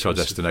 made it to our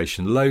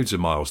destination, loads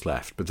of miles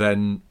left, but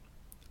then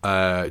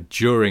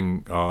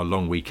during our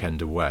long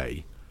weekend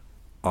away,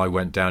 I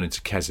went down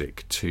into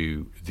Keswick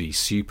to the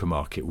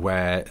supermarket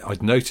where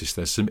I'd noticed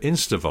there's some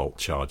Instavolt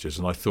chargers,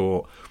 and I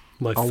thought,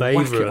 I'll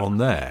whack it on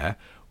there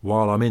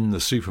while I'm in the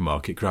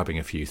supermarket grabbing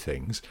a few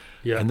things,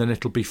 and then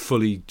it'll be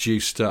fully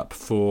juiced up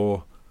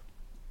for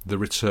the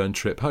return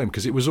trip home,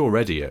 because it was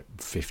already at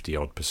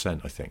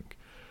 50-odd%, I think.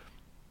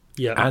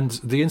 Yeah. And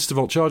the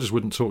Instavolt chargers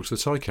wouldn't talk to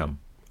the Taycan.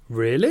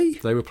 Really?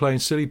 They were playing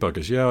silly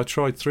buggers. Yeah, I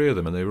tried 3 of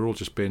them, and they were all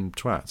just being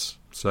twats.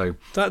 So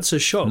that's a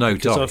shock,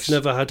 because I've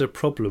never had a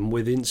problem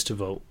with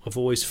Instavolt. I've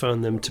always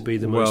found them to be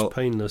the most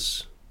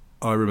painless.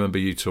 I remember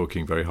you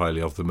talking very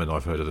highly of them, and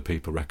I've heard other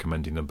people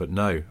recommending them, but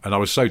no. And I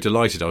was so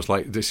delighted. I was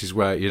like, this is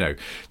where,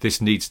 there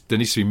needs to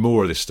be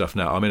more of this stuff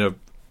now. I'm in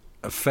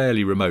a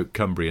fairly remote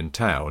Cumbrian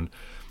town,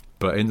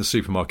 but in the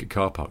supermarket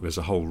car park, there's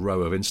a whole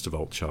row of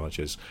Instavolt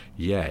chargers.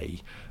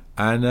 Yay.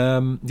 And,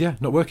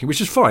 not working,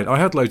 which is fine. I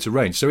had loads of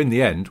range. So in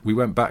the end, we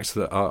went back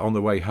to on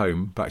the way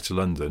home, back to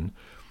London,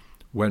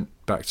 went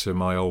back to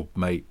my old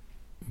mate,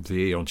 the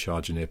Eon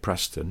charger near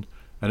Preston.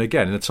 And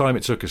again, in the time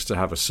it took us to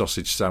have a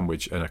sausage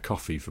sandwich and a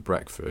coffee for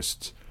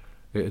breakfast,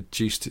 it had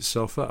juiced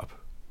itself up.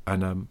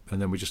 And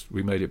then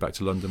we made it back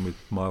to London with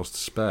miles to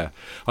spare.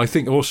 I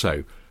think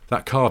also,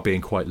 that car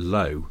being quite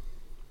low,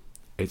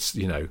 it's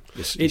your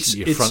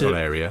frontal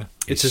area.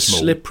 It's a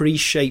small. slippery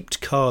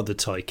shaped car, the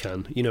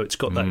Taycan. It's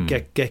got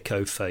that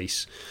gecko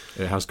face.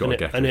 It has got a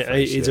gecko face. And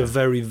it's a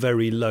very,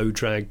 very low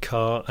drag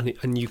car,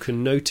 and you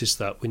can notice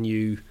that when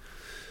you've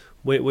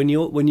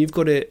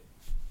got it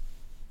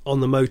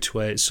on the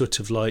motorway, it's sort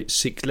of like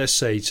let's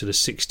say sort of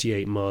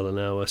 68 mile an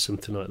hour,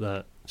 something like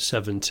that,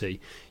 70.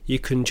 You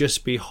can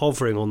just be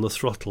hovering on the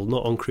throttle,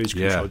 not on cruise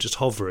control, just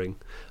hovering,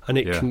 and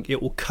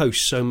it will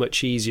coast so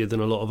much easier than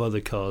a lot of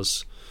other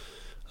cars.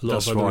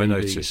 That's what I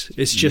noticed.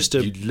 It's just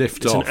you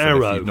lift off, an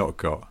arrow. If you've not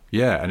got,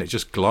 and it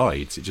just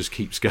glides. It just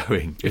keeps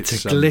going.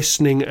 It's a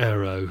glistening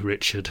arrow,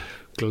 Richard.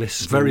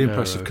 Glistening very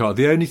impressive car.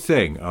 The only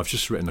thing, I've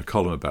just written a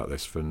column about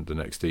this for the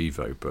next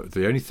Evo, but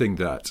the only thing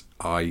that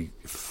I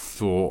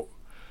thought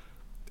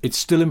it's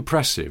still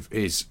impressive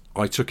is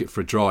I took it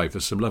for a drive.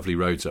 There's some lovely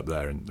roads up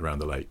there and around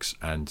the lakes,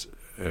 and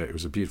it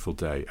was a beautiful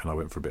day, and I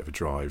went for a bit of a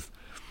drive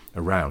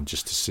around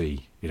just to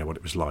see what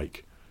it was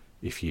like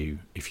if you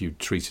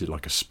treated it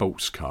like a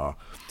sports car.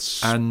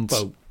 And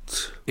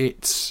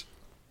it's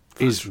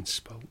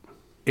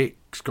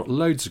got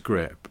loads of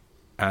grip,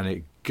 and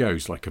it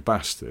goes like a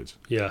bastard.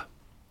 Yeah.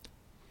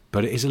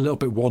 But it is a little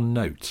bit one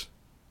note.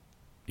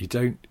 You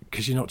don't,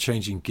 because you're not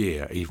changing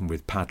gear even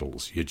with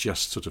paddles. You're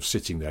just sort of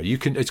sitting there.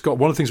 It's got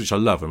one of the things which I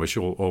love, and which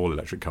all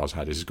electric cars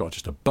had, is it's got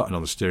just a button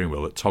on the steering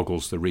wheel that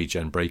toggles the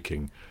regen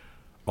braking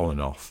on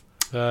and off.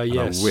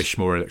 Yes. I wish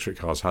more electric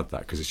cars had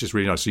that, because it's just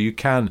really nice. So you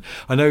can,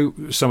 I know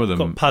some of them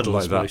got paddles,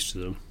 like that. Most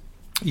of them.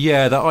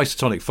 Yeah, that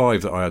Isotonic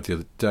 5 that I had the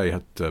other day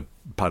had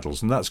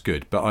paddles, and that's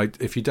good. But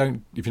if you're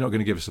not going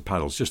to give us the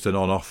paddles, just an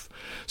on-off,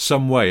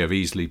 some way of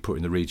easily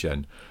putting the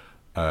regen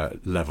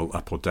level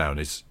up or down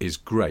is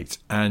great.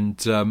 And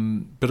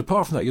but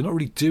apart from that, you're not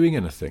really doing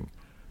anything.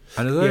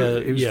 And although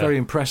it was very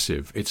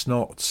impressive, it's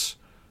not.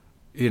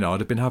 I'd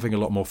have been having a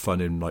lot more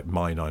fun in like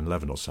my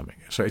 911 or something.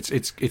 So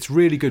it's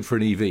really good for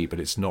an EV, but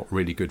it's not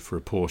really good for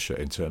a Porsche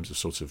in terms of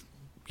sort of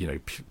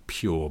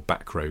pure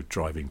back road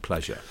driving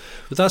pleasure.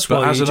 But that's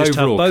why you just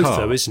have both,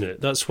 though, isn't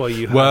it? That's why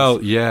you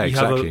have.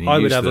 Exactly. I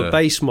would have a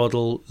base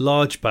model,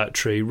 large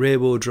battery, rear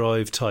wheel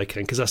drive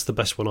Taycan, because that's the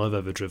best one I've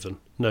ever driven.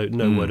 No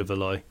word of a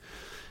lie.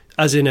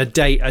 As in a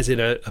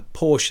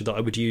Porsche that I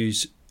would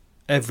use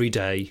every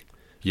day.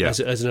 Yeah.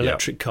 As an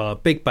electric car,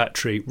 big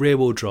battery, rear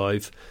wheel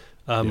drive.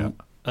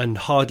 And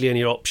hardly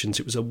any options.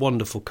 It was a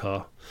wonderful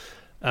car,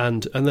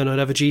 and then I'd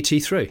have a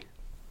GT3.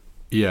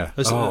 Yeah,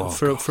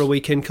 for a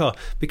weekend car,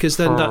 because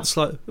then that's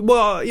like,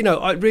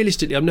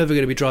 realistically, I'm never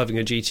going to be driving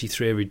a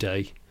GT3 every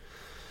day.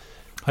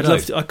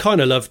 I kind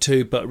of love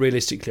to, but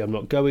realistically, I'm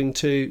not going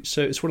to.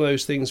 So it's one of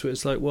those things where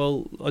it's like,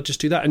 well, I'll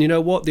just do that. And you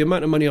know what? The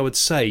amount of money I would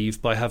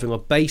save by having a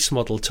base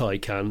model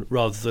Taycan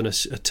rather than a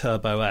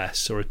Turbo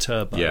S or a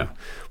Turbo,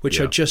 which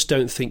I just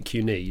don't think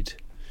you need.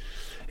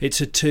 It's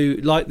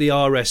like the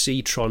RS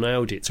e-tron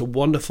Audi. It's a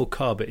wonderful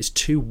car, but it's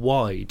too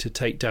wide to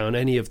take down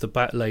any of the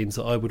back lanes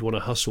that I would want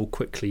to hustle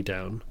quickly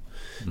down.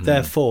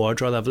 Therefore,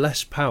 I'd rather have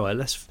less power,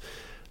 less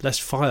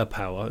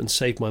firepower, and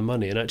save my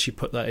money, and actually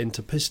put that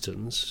into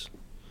pistons.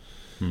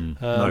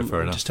 No,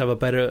 fair enough. Just have a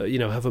better,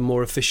 have a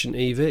more efficient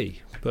EV.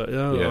 But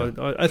Yeah.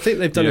 I think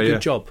they've done a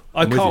good job.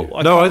 I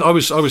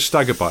was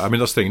staggered by it. I mean,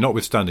 that's the thing.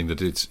 Notwithstanding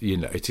that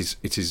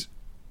it is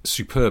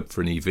superb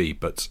for an EV,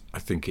 but I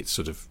think it's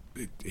sort of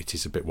it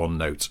is a bit one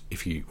note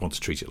if you want to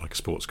treat it like a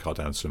sports car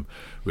down some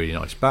really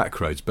nice back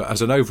roads. But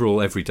as an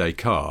overall everyday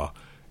car,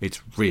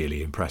 it's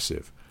really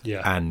impressive.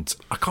 Yeah. And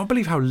I can't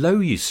believe how low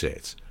you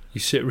sit.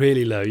 You sit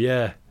really low,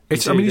 yeah. You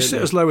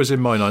sit as low as in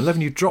my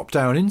 911. You drop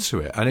down into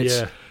it,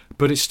 and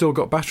but it's still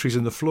got batteries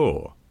in the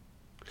floor.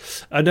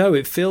 I know,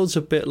 it feels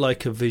a bit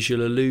like a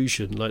visual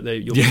illusion, like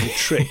you're being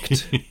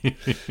tricked,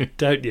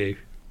 don't you?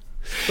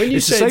 When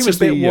you say it's a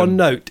bit one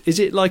note, is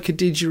it like a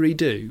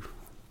didgeridoo?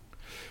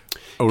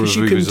 Or a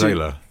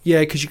vuvuzela? Yeah,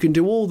 because you can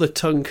do all the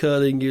tongue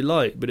curling you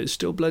like, but it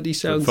still bloody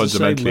sounds the same,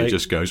 fundamentally, mate. it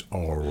just goes,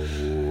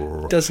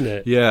 oh. Doesn't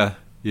it? Yeah.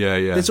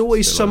 There's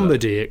always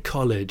somebody at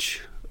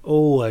college,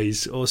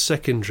 always, or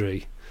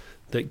secondary,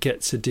 that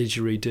gets a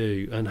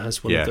didgeridoo and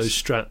has one of those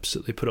straps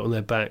that they put on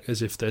their back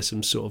as if they're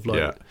some sort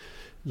of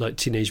like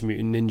Teenage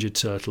Mutant Ninja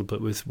Turtle, but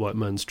with white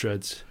man's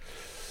dreads.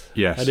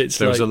 Yes, and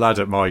there was a lad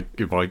at my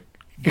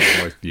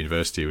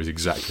university who was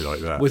exactly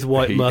like that, with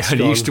white musk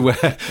and he used to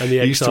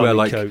wear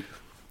like coat.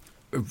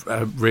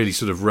 Really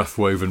sort of rough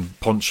woven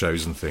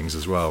ponchos and things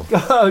as well.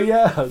 Oh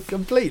yeah,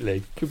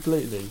 completely.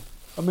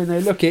 I mean,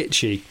 they look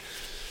itchy.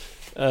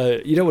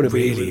 You don't want to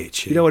be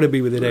itchy. You don't want to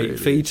be within 8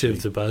 feet itchy.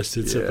 of the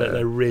bastards. Yeah. But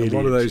they're really and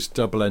one of those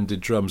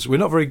double-ended drums. We're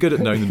not very good at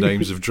knowing the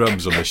names of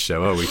drums on this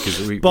show, are we? Because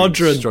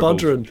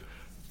Bodhran.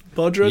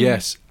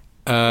 Yes.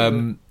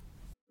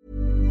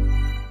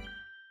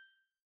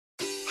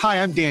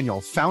 Hi, I'm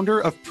Daniel, founder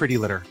of Pretty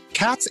Litter.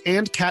 Cats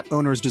and cat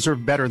owners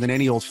deserve better than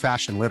any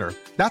old-fashioned litter.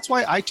 That's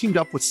why I teamed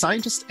up with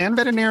scientists and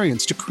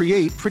veterinarians to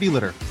create Pretty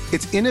Litter.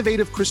 Its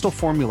innovative crystal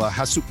formula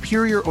has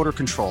superior odor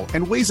control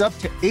and weighs up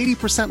to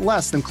 80%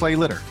 less than clay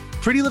litter.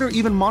 Pretty Litter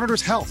even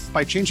monitors health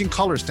by changing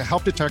colors to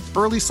help detect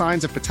early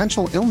signs of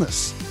potential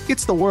illness.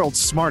 It's the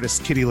world's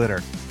smartest kitty litter.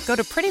 Go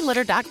to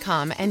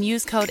prettylitter.com and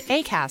use code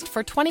ACAST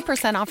for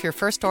 20% off your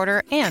first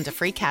order and a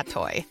free cat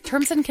toy.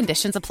 Terms and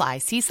conditions apply.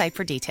 See site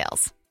for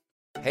details.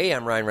 Hey,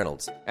 I'm Ryan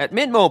Reynolds. At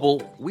Mint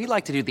Mobile, we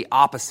like to do the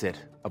opposite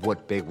of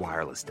what Big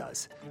Wireless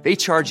does. They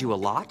charge you a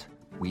lot,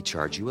 we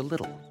charge you a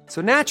little.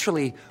 So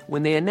naturally,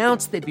 when they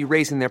announced they'd be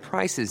raising their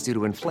prices due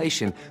to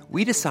inflation,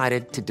 we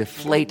decided to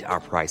deflate our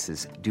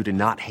prices due to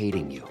not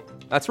hating you.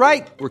 That's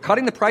right. We're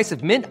cutting the price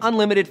of Mint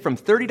Unlimited from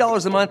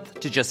 $30 a month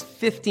to just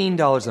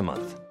 $15 a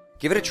month.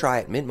 Give it a try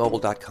at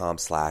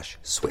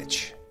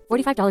mintmobile.com/switch.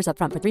 $45 up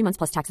front for 3 months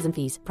plus taxes and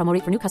fees. Promo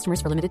rate for new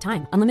customers for limited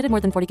time. Unlimited more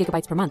than 40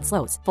 gigabytes per month.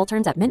 Slows full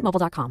terms at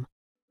mintmobile.com.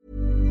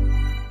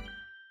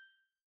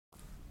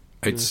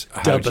 It's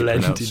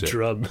double-ended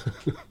drum.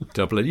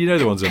 Double-ended. You know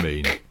the ones I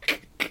mean.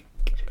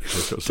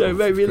 Don't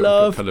make me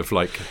laugh. Kind of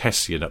like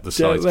Hessian up the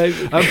sides.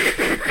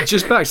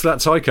 Just back to that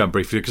Taycan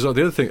briefly, because the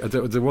other thing,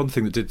 the one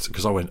thing that did,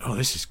 because I went, oh,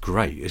 this is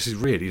great. This is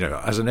really,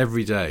 as an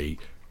everyday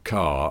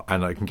car,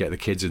 and I can get the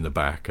kids in the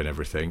back and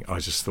everything. I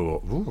just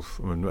thought, oof.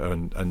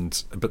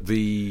 But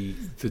the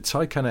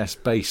Taycan S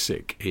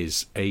Basic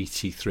is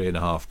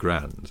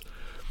 $83,500.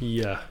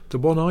 Yeah. The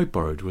one I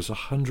borrowed was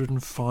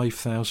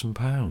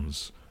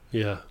 £105,000.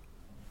 Yeah.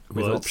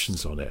 With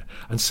options on it,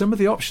 and some of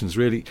the options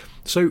really.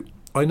 So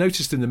I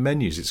noticed in the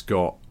menus it's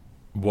got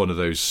one of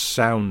those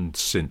sound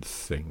synth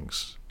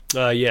things.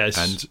 Yes,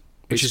 and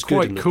which it's is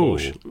quite cool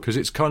because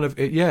it's kind of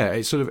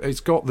it's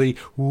got the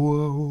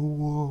whoa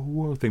whoa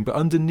whoa thing, but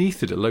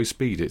underneath it at low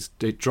speed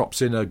it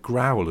drops in a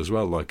growl as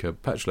well, like a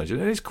petrol engine,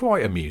 and it's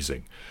quite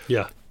amusing.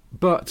 Yeah,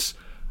 but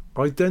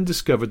I then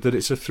discovered that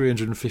it's a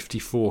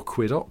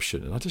 £354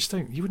 option, and I just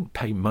don't. You wouldn't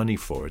pay money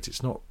for it.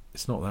 It's not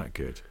that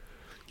good.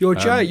 Your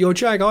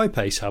Jag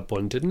I-Pace had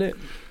one, didn't it?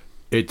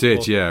 It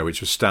did, yeah, which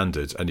was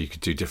standard, and you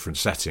could do different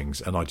settings,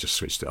 and I just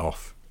switched it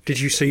off. Did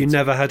you? So you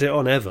never had it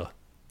on ever?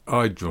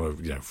 I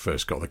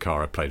first got the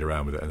car, I played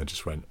around with it, and then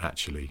just went,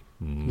 actually,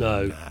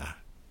 no. Nah.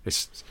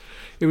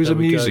 It was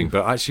amusing,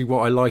 but actually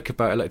what I like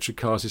about electric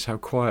cars is how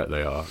quiet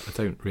they are. I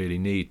don't really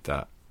need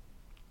that.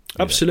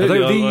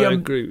 Absolutely, I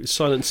agree.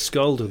 Silence is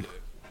golden.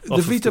 The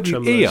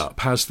VW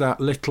E-Up has that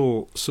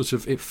little sort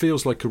of, it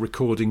feels like a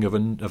recording of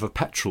a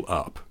petrol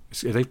up.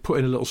 They've put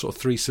in a little sort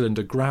of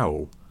 3-cylinder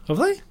growl. Have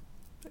they?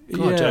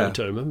 God, yeah. I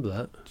don't remember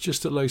that.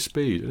 Just at low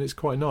speed, and it's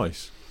quite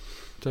nice.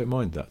 Don't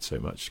mind that so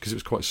much because it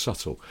was quite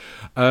subtle.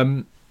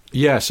 So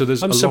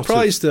there's. I'm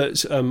surprised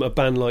that a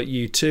band like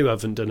U2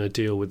 haven't done a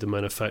deal with the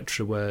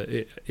manufacturer where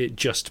it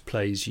just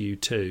plays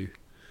U2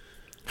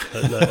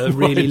 at a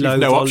really low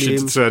no volume.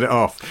 Option to turn it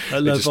off.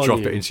 At low just volume.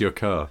 Drop it into your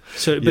car.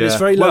 But it's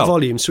very low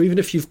volume. So even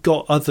if you've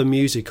got other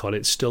music on,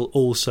 it's still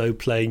also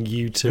playing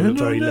U2 at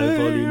very low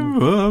volume.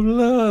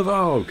 Love.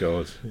 Oh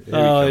God!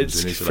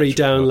 It's free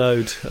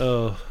download.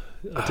 Oh,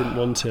 I didn't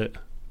want it.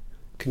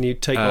 Can you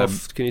take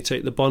Can you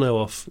take the Bono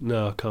off?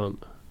 No, I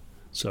can't.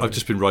 Sorry. I've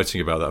just been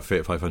writing about that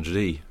Fiat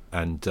 500e,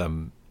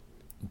 and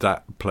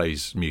that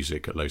plays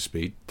music at low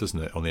speed, doesn't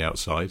it, on the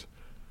outside?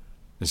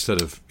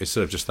 Instead of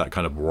just that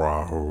kind of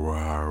wow,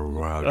 wow,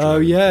 wow. Oh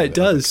yeah, it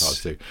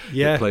does.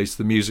 Yeah, it plays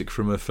the music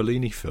from a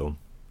Fellini film.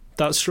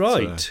 That's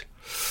right.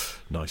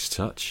 Nice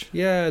touch.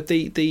 Yeah,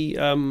 the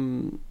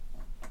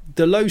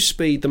low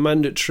speed, the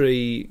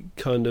mandatory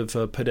kind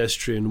of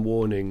pedestrian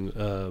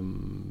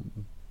warning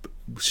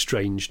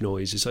strange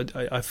noises,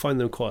 I find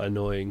them quite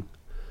annoying.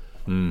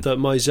 That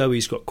my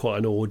Zoe's got quite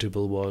an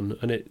audible one,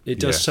 and it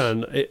does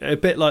sound a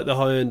bit like the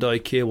high-end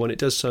IKEA one. It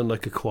does sound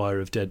like a choir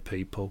of dead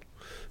people.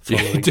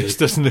 Yeah, it just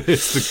doesn't it?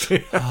 It's the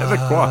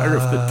choir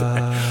of the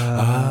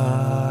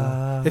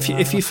dead.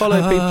 If you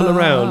follow people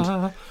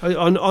around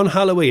on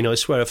Halloween, I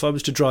swear, if I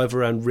was to drive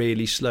around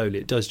really slowly,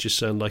 it does just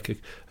sound like a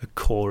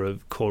choral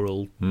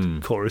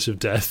chorus of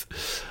death,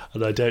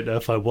 and I don't know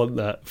if I want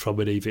that from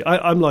an EV.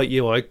 I'm like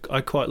you. I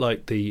quite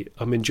like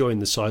I'm enjoying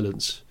the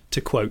silence. To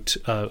quote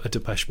a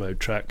Depeche Mode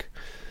track,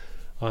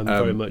 I'm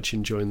very much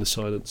enjoying the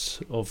silence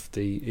of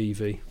the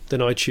EV.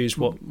 Then I choose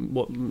what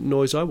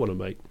noise I want to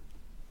make.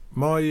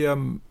 My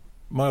old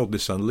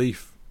Nissan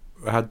Leaf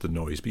had the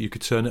noise, but you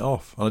could turn it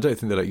off. And I don't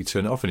think they let you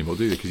turn it off anymore,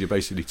 do they? Because you're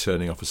basically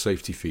turning off a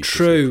safety feature.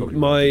 True.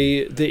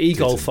 The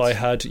e-Golf I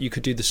had, you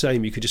could do the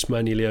same. You could just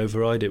manually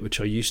override it,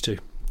 which I used to.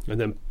 And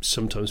then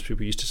sometimes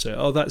people used to say,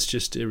 "Oh, that's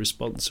just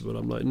irresponsible."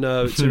 I'm like,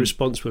 no, it's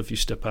irresponsible if you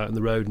step out in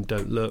the road and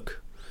don't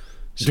look.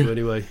 So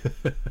anyway,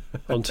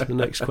 on to the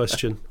next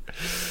question.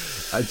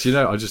 Do you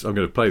know, I'm going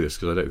to play this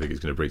because I don't think it's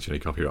going to breach any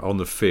copyright. On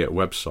the Fiat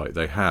website,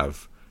 they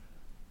have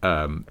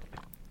a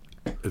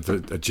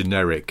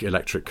generic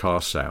electric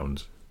car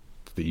sound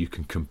that you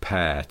can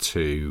compare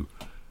to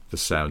the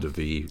sound of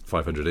the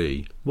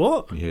 500e.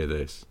 What? Can you hear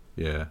this?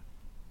 Yeah.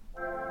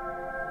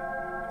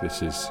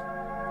 This is...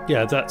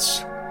 Yeah, that's...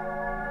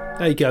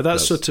 There you go.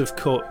 That's sort of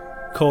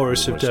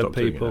chorus of dead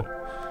people.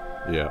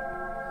 Yeah.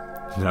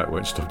 No, it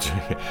won't stop doing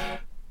it.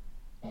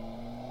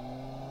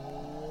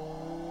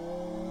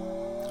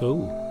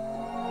 Oh.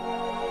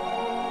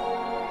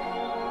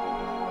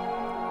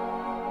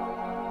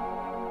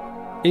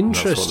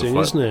 Interesting,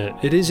 isn't it?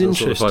 It is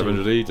interesting. That's what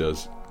the 500e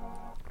does.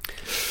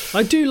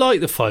 I do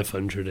like the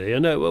 500e. I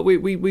know we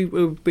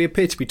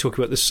appear to be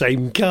talking about the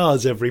same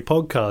cars every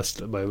podcast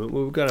at the moment.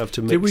 We're going to have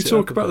to mix it up. Did we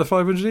talk about the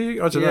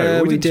 500e? I don't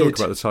know. We didn't talk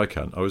about the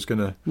Taycan. I was going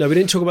to... No, we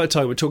didn't talk about the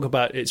Taycan. We talked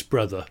about its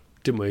brother,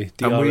 didn't we?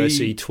 The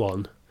RSE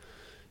Twan.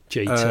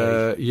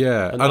 GT.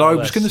 Yeah, and I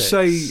was going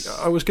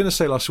to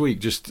say last week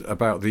just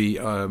about the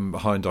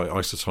Hyundai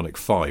Isotonic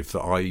 5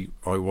 that I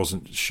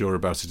wasn't sure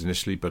about it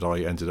initially, but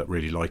I ended up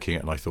really liking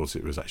it, and I thought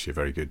it was actually a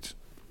very good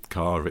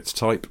car of its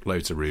type,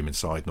 loads of room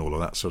inside and all of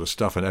that sort of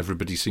stuff, and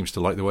everybody seems to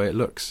like the way it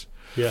looks.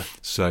 Yeah.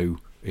 So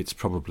it's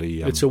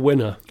probably... it's a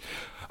winner.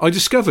 I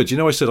discovered,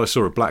 I said I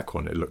saw a black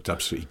one, it looked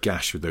absolutely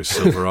gash with those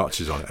silver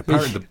arches on it.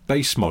 Apparently the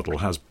base model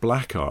has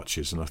black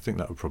arches, and I think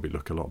that would probably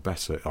look a lot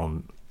better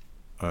on...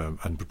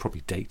 and would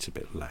probably date a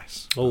bit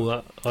less. Oh,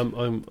 that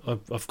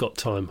I've got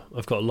time.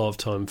 I've got a lot of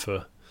time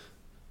for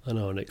an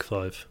Ioniq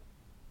 5.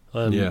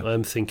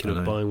 I'm thinking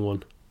of buying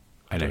one.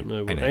 I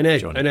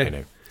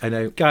know. I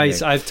know.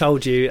 Guys, I've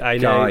told you. I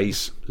know.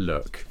 Guys,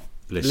 look,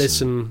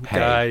 listen, hey,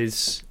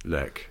 guys,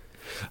 look.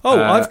 Oh,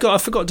 I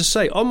forgot to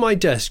say on my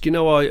desk.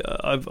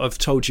 I've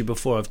told you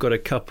before. I've got a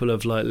couple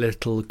of like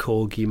little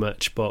Corgi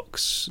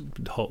Matchbox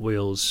Hot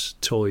Wheels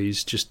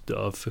toys just that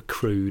I've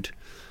accrued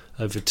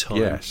over time.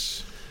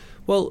 Yes.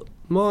 Well,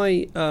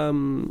 my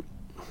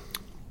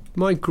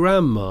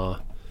grandma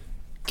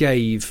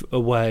gave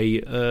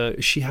away.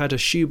 She had a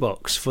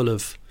shoebox full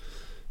of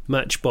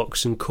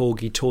Matchbox and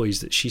Corgi toys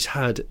that she's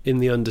had in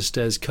the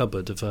understairs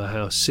cupboard of her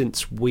house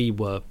since we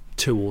were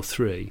 2 or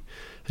 3,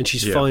 and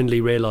she's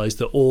finally realised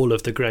that all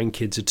of the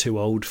grandkids are too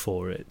old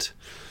for it.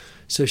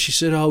 So she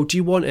said, "Oh, do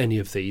you want any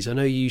of these? I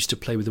know you used to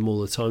play with them all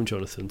the time,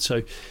 Jonathan."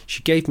 So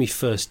she gave me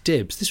first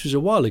dibs. This was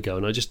a while ago,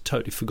 and I just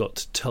totally forgot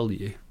to tell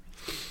you.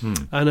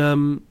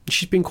 And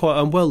she's been quite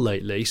unwell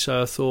lately,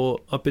 so I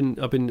thought I've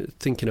been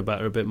thinking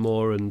about her a bit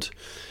more. And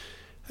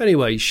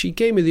anyway, she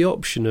gave me the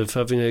option of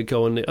having a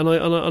go on it, and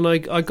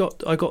I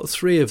got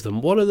 3 of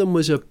them. One of them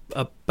was a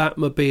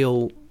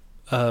Batmobile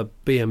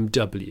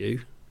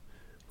BMW,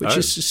 which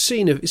is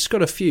seen. It's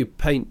got a few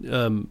paint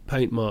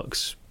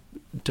marks,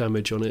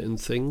 damage on it and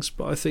things,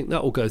 but I think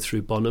that will go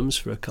through Bonhams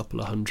for a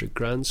couple of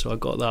 $100,000. So I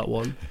got that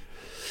one.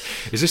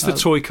 Is this the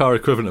toy car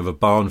equivalent of a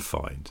barn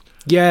find?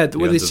 Yeah,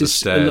 well, this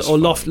is or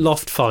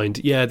loft find.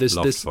 Yeah, there's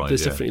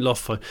definitely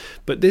loft find.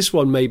 But this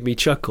one made me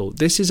chuckle.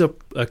 This is a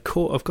I've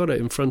got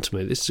it in front of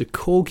me. This is a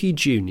Corgi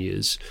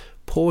Juniors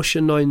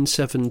Porsche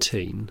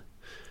 917.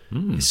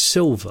 It's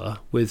silver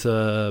with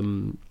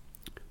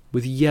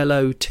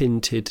yellow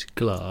tinted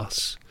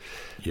glass,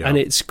 and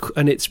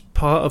it's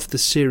part of the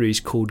series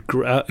called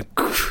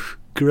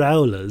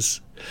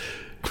Growlers.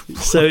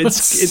 So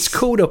it's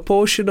called a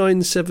Porsche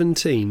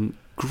 917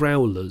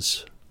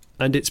 Growlers.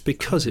 And it's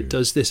because it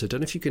does this. I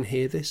don't know if you can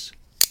hear this.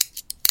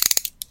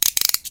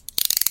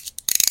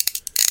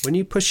 When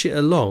you push it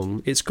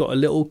along, it's got a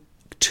little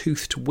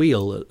toothed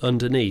wheel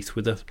underneath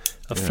with a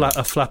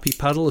flappy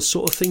paddle, a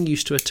sort of thing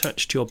used to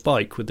attach to your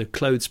bike with a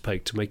clothes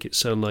peg to make it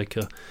sound like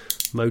a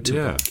motorbike.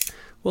 Yeah.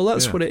 Well,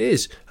 that's what it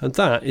is. And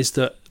that's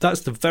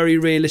the very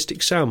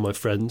realistic sound, my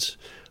friends,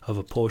 of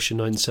a Porsche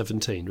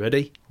 917.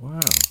 Ready? Wow.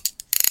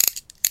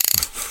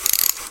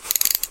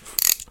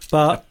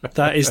 But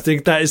that is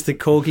the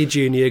Corgi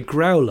Junior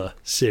Growler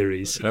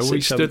series.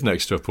 We stood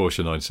next to a Porsche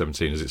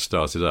 917 as it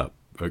started up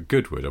at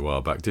Goodwood a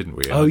while back, didn't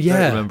we? Oh, yeah. I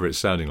don't remember it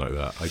sounding like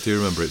that. I do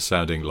remember it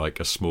sounding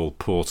like a small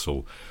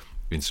portal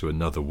into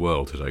another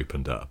world had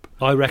opened up.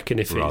 I reckon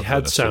if it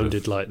had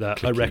sounded like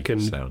that, I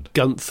reckon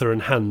Gunther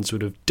and Hans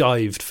would have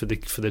dived for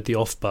the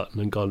off button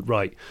and gone,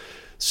 right,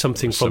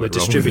 something from the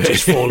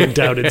distributor's fallen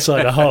down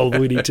inside a hole.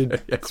 We need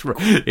to...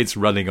 It's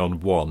running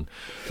on one.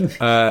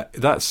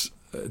 That's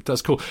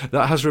cool.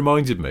 That has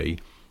reminded me,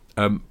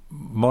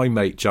 my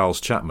mate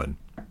Giles Chapman,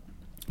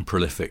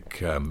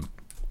 prolific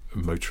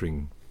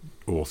motoring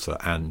author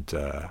and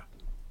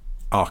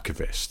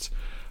archivist,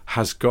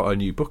 has got a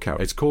new book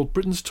out. It's called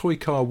Britain's Toy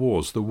Car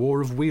Wars, The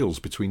War of Wheels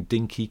Between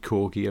Dinky,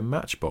 Corgi and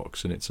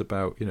Matchbox, and it's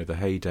about, the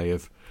heyday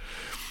of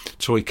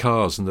toy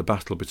cars and the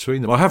battle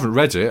between them. I haven't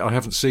read it, I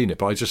haven't seen it,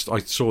 but I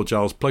saw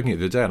Giles plugging it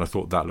the other day and I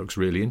thought that looks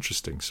really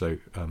interesting. So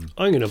I'm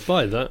going to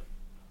buy that.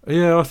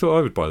 Yeah, I thought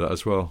I would buy that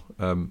as well.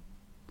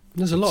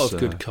 There's a lot of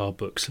good car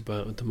books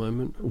about at the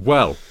moment.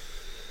 Well,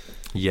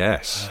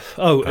 yes.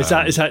 Is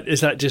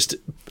that just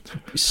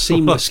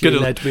seamlessly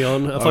led me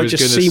on? Have I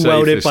just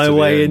steamrolled it by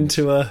way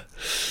into a...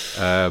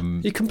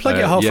 you can plug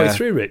it halfway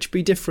through, Rich.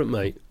 Be different,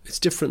 mate. It's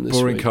different this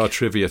Boring week. Car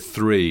Trivia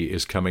 3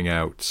 is coming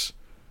out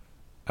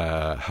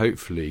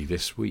hopefully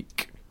this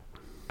week,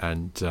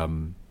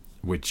 and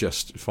we're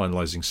just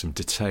finalising some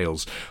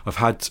details. I've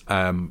had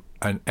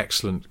an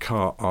excellent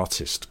car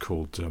artist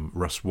called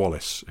Russ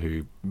Wallace,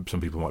 who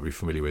some people might be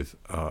familiar with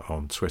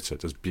on Twitter,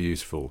 does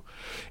beautiful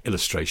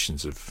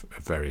illustrations of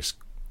various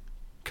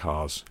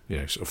cars,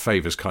 sort of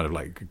favours kind of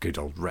like good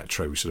old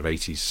retro sort of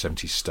 80s,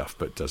 70s stuff,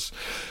 but does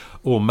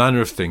all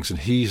manner of things. And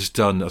he's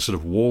done a sort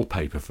of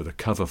wallpaper for the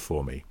cover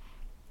for me,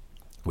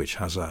 which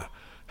has a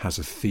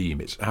theme.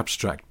 It's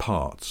abstract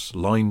parts,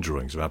 line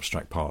drawings of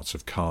abstract parts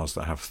of cars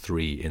that have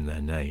 3 in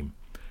their name,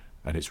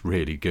 and it's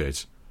really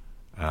good.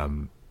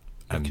 Looking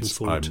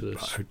forward to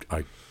this.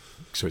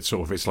 So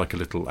it's like a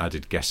little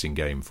added guessing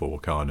game for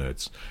car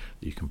nerds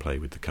that you can play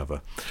with the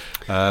cover.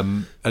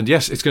 And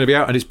yes, it's going to be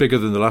out, and it's bigger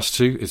than the last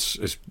 2. It's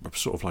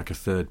sort of like a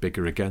third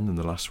bigger again than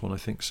the last one, I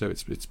think. So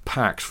it's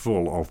packed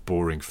full of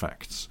boring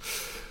facts.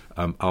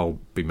 I'll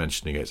be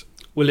mentioning it.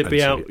 Will it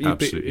be out?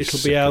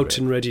 It'll be out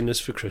in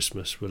readiness for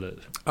Christmas, will it?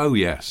 Oh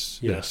yes,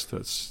 yeah.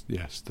 That's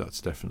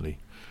definitely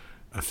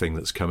a thing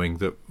that's coming.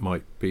 That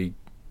might be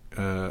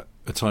a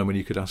time when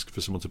you could ask for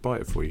someone to buy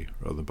it for you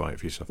rather than buy it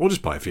for yourself, or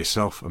just buy it for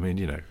yourself. I mean,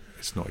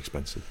 it's not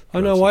expensive.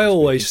 I know. I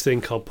always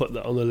think I'll put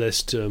that on the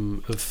list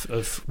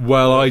of.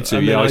 Well, I do.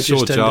 Yeah, I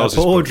saw Giles'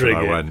 book and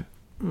I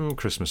went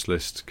Christmas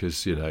list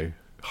because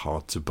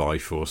hard to buy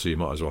for, so you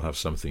might as well have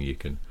something you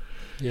can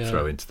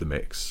throw into the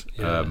mix.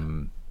 Yeah.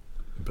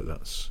 But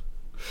that's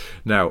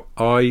now.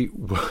 I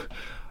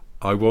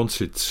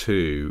wanted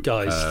to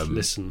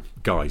listen.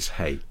 Guys,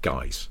 hey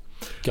guys.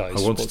 I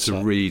wanted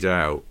to read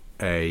out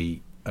a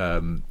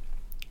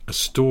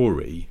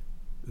story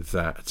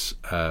that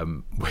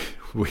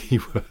we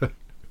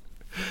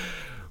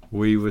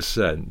were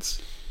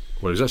sent.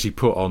 Well, it was actually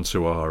put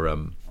onto our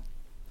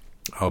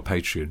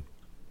Patreon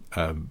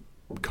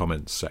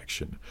comments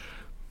section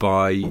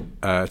by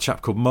a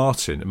chap called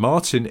Martin.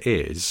 Martin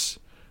is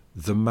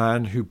the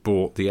man who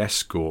bought the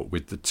Escort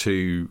with the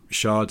 2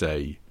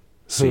 Sade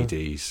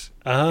CDs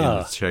in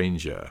the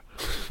changer,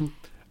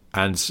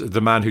 and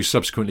the man who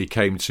subsequently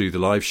came to the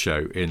live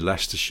show in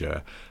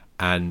Leicestershire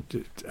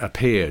and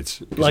appeared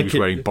because he was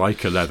wearing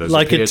biker leathers,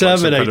 like a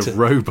Terminator, like some kind of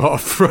robot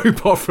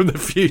from the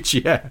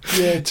future,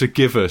 to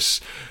give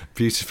us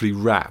beautifully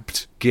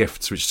wrapped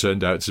gifts, which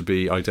turned out to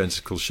be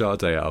identical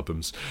Sade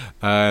albums.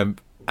 And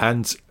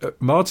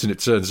Martin, it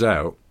turns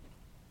out,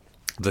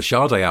 the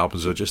Sade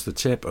albums are just the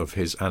tip of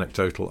his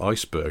anecdotal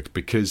iceberg,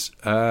 because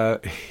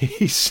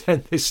he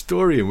sent this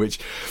story in which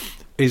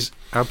is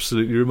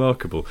absolutely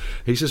remarkable.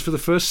 He says, for the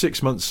first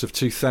 6 months of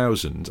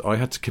 2000, I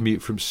had to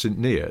commute from St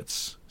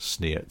Neots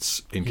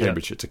in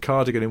Cambridgeshire to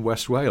Cardigan in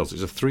West Wales.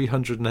 It's a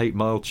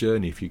 308-mile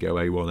journey if you go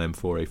A1,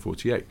 M4,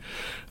 A48. And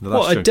the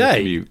last what, a day?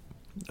 Commute,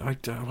 I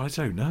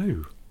don't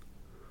know.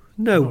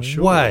 No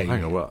way.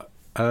 Hang on, what?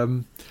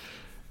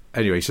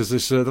 Anyway, he says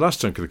this, the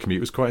last chunk of the commute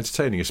was quite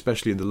entertaining,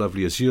 especially in the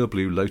lovely azure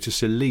blue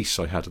Lotus Elise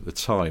I had at the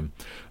time.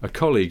 A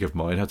colleague of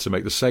mine had to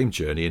make the same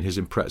journey in his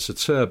Impreza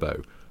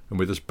Turbo, and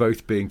with us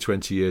both being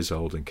 20 years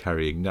old and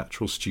carrying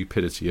natural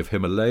stupidity of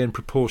Himalayan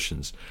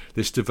proportions,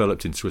 this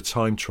developed into a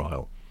time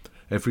trial.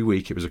 Every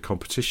week it was a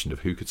competition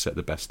of who could set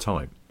the best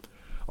time.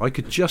 I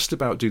could just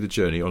about do the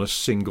journey on a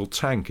single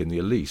tank in the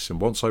Elise,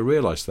 and once I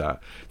realised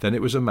that, then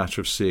it was a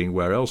matter of seeing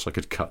where else I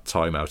could cut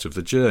time out of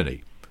the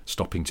journey.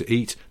 Stopping to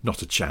eat,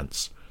 not a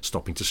chance.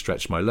 Stopping to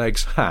stretch my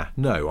legs,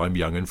 no, I'm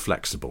young and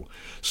flexible.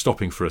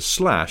 Stopping for a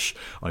slash,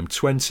 I'm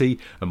 20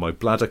 and my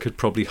bladder could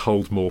probably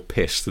hold more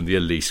piss than the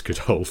Elise could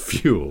hold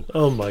fuel.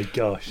 Oh my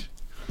gosh.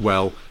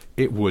 Well,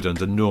 it would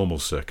under normal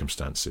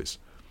circumstances.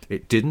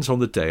 It didn't on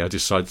the day I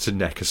decided to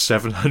neck a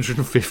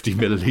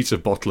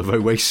 750ml bottle of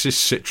Oasis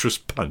Citrus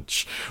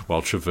Punch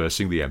while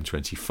traversing the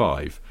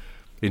M25.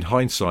 In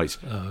hindsight,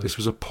 this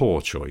was a poor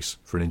choice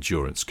for an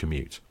endurance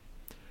commute.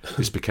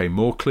 This became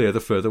more clear the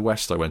further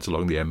west I went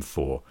along the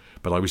M4,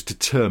 but I was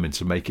determined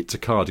to make it to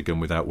Cardigan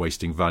without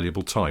wasting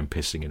valuable time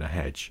pissing in a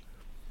hedge.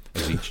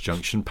 As each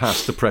junction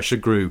passed, the pressure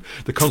grew,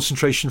 the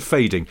concentration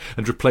fading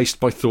and replaced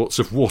by thoughts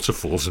of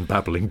waterfalls and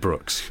babbling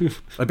brooks.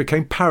 I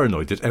became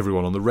paranoid that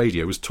everyone on the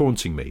radio was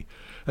taunting me.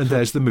 And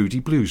there's the Moody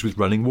Blues with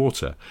Running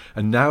Water.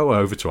 And now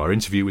over to our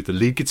interview with the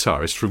lead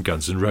guitarist from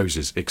Guns N'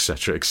 Roses,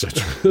 etc.,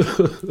 etc.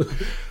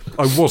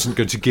 I wasn't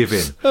going to give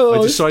in.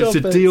 I decided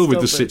to deal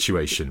with the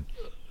situation.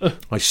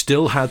 I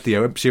still had the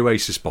empty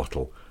Oasis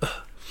bottle.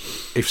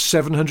 If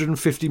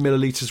 750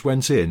 millilitres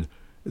went in,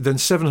 then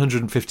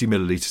 750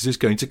 millilitres is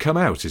going to come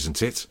out,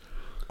 isn't it?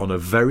 On a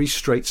very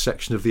straight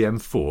section of the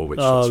M4, which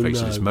let's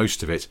face it is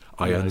most of it,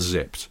 I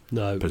unzipped,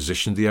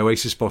 positioned the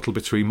Oasis bottle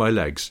between my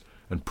legs,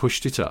 and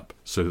pushed it up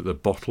so that the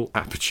bottle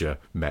aperture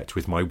met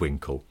with my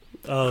winkle,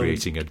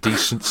 creating a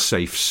decent,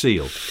 safe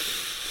seal.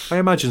 I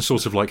imagine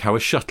sort of like how a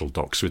shuttle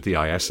docks with the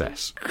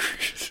ISS.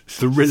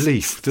 The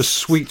relief, the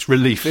sweet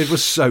relief, it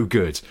was so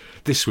good.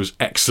 This was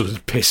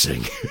excellent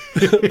pissing.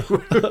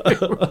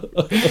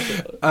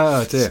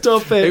 Oh dear.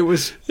 Stop it. It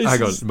was.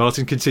 Hang on,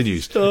 Martin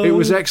continues. It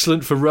was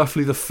excellent for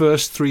roughly the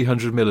first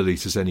 300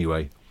 millilitres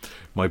anyway.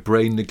 My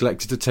brain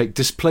neglected to take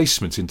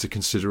displacement into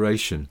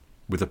consideration.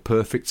 With a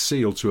perfect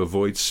seal to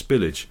avoid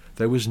spillage,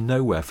 there was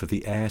nowhere for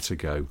the air to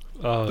go.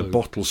 The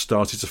bottle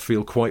started to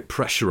feel quite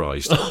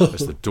pressurised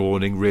as the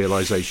dawning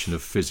realisation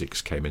of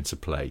physics came into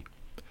play.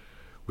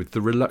 With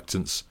the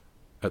reluctance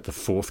at the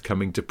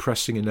forthcoming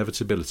depressing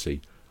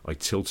inevitability, I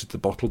tilted the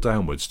bottle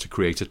downwards to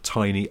create a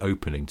tiny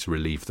opening to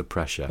relieve the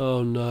pressure.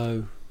 Oh,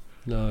 no.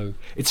 No.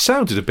 It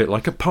sounded a bit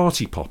like a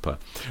party popper,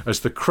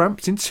 as the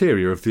cramped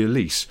interior of the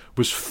Elise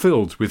was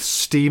filled with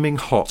steaming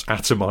hot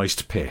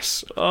atomised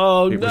piss.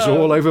 Oh, It was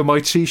all over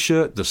my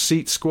T-shirt, the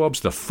seat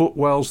squabs, the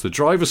footwells, the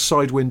driver's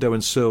side window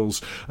and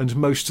sills, and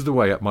most of the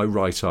way up my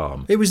right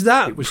arm. It was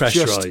that It was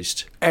pressurised?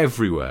 just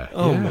everywhere.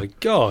 Oh, Yeah. my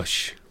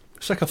gosh.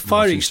 It's like a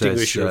fire Martin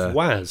extinguisher says, of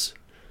Waz.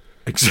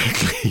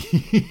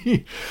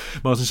 Exactly.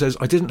 Martin says,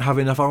 I didn't have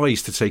enough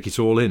eyes to take it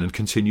all in and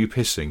continue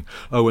pissing.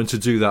 Oh, and to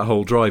do that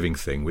whole driving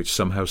thing, which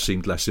somehow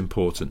seemed less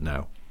important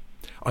now.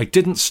 I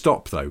didn't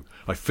stop, though.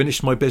 I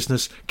finished my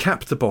business,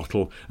 capped the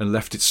bottle, and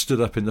left it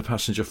stood up in the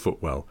passenger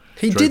footwell.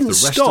 He Drove didn't the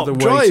rest stop of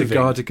the way driving. to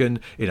Cardigan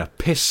in a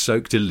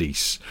piss-soaked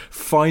Elise.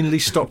 Finally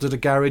stopped at a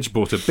garage,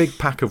 bought a big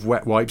pack of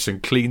wet wipes,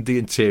 and cleaned the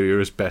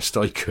interior as best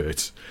I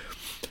could.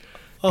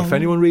 If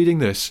anyone reading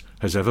this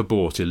has ever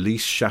bought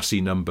Elise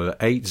chassis number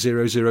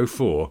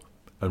 8004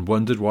 and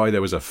wondered why there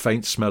was a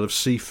faint smell of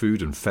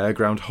seafood and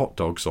fairground hot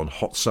dogs on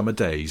hot summer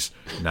days,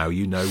 now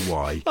you know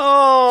why.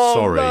 Oh,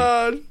 Sorry.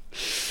 man.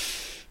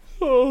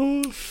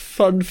 Oh,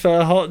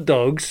 funfair hot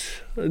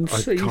dogs. And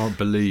I can't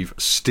believe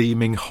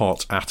steaming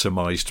hot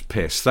atomised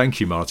piss.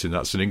 Thank you, Martin.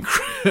 That's an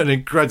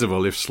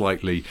incredible, if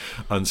slightly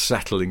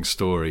unsettling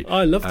story.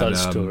 I love that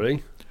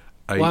story.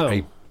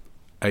 Wow.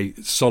 A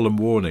solemn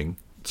warning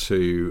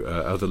to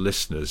other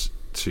listeners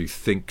to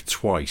think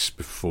twice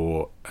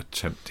before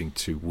attempting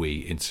to wee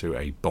into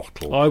a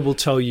bottle. I will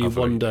tell you of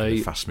one a day.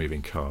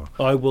 Fast-moving car.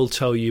 I will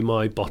tell you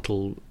my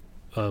bottle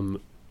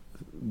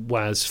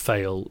Waz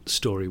fail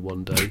story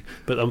one day,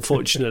 but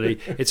unfortunately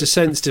it's a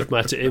sensitive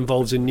matter. It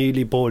involves a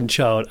newly born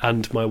child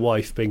and my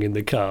wife being in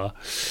the car.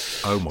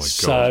 Oh my god.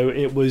 So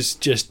it was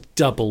just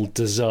double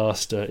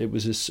disaster. It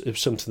was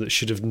something that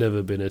should have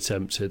never been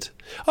attempted.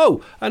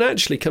 Oh, and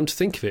actually, come to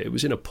think of it, it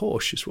was in a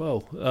Porsche as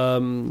well.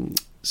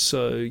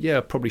 So yeah,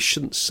 I probably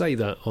shouldn't say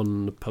that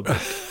on the public.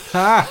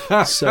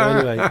 So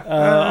anyway,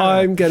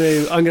 I'm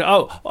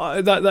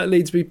gonna. That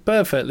leads me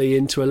perfectly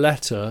into a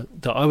letter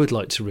that I would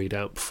like to read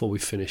out before we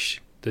finish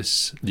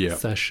this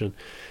session,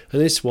 and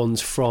this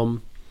one's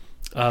from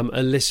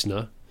a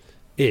listener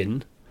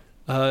in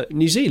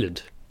New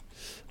Zealand,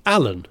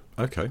 Alan.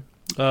 Okay.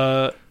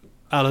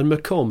 Alan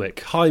McCormick.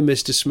 Hi,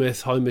 Mr.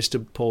 Smith. Hi,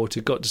 Mr.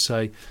 Porter. Got to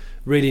say,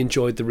 really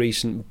enjoyed the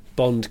recent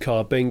Bond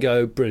car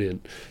bingo.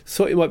 Brilliant.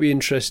 Thought you might be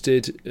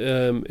interested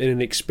in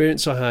an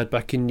experience I had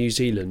back in New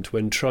Zealand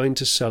when trying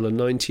to sell a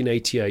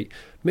 1988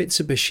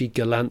 Mitsubishi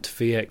Galant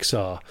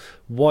VXR,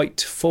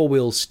 white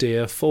four-wheel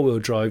steer, four-wheel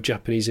drive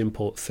Japanese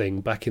import thing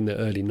back in the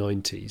early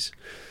 90s.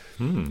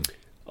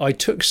 I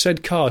took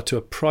said car to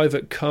a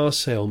private car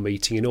sale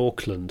meeting in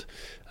Auckland,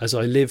 as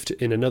I lived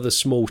in another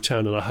small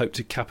town and I hoped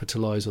to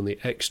capitalise on the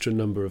extra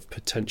number of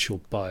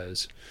potential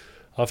buyers.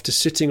 After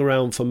sitting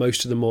around for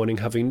most of the morning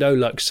having no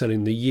luck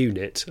selling the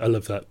unit, I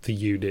love that, the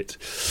unit,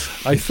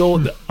 I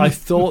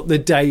thought the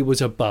day was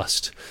a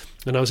bust,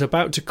 and I was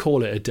about to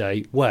call it a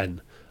day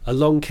when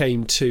along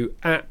came two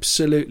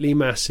absolutely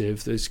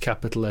massive, those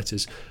capital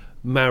letters,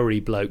 Maori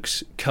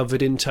blokes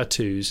covered in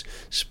tattoos,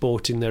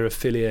 sporting their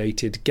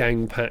affiliated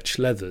gang patch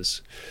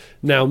leathers.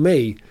 Now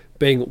me,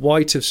 being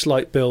white of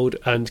slight build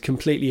and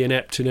completely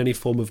inept in any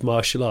form of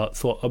martial art,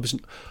 thought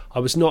I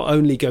was not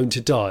only going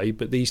to die,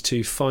 but these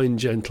two fine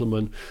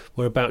gentlemen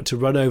were about to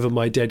run over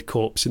my dead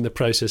corpse in the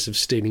process of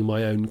stealing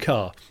my own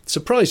car.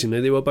 Surprisingly,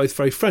 they were both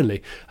very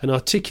friendly and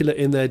articulate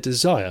in their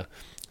desire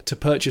to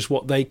purchase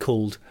what they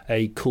called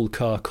a cool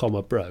car,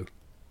 bro.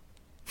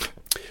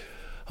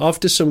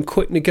 After some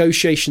quick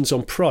negotiations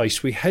on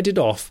price, we headed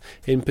off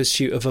in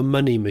pursuit of a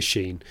money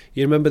machine.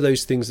 You remember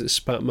those things that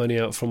spat money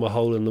out from a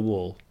hole in the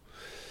wall?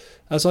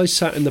 As I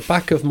sat in the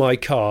back of my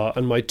car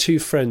and my two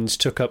friends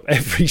took up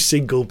every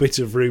single bit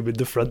of room in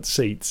the front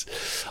seats,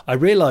 I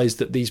realised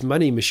that these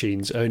money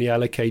machines only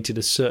allocated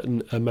a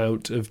certain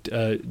amount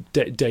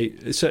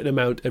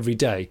every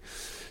day.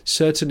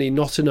 Certainly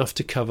not enough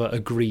to cover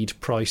agreed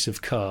price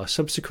of car.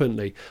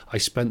 Subsequently, I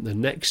spent the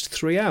next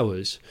 3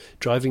 hours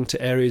driving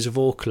to areas of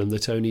Auckland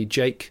that only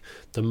Jake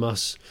the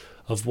Muss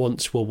of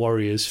Once Were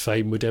Warriors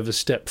fame would ever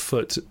step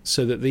foot,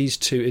 so that these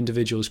two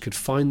individuals could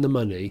find the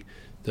money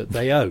that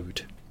they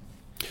owed.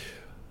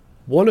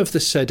 One of the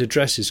said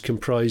addresses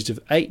comprised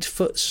of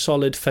 8-foot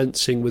solid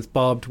fencing with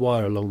barbed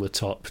wire along the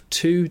top,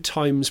 2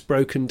 times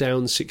broken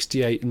down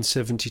 68 and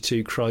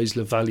 72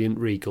 Chrysler Valiant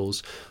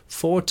Regals,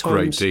 4 times...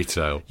 Great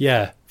detail.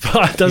 Yeah,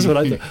 that's what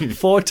I thought.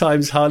 4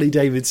 times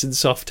Harley-Davidson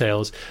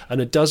Softails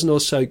and a dozen or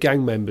so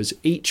gang members,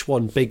 each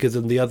one bigger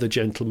than the other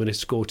gentleman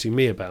escorting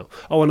me about.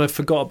 Oh, and I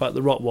forgot about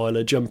the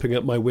Rottweiler jumping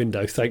up my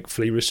window,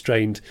 thankfully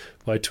restrained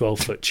by a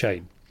 12-foot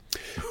chain.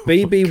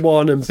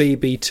 BB1 and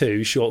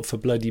BB2, short for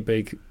Bloody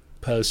Big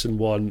Person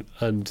 1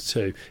 and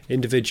 2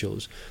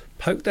 individuals,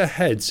 poked their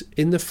heads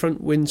in the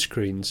front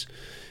windscreens,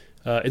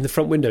 in the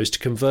front windows to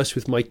converse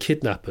with my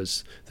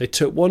kidnappers. They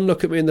took one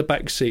look at me in the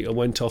back seat and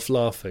went off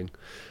laughing.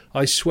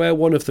 I swear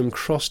one of them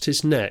crossed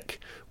his neck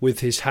with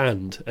his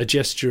hand, a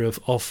gesture of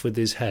off with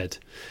his head.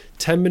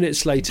 10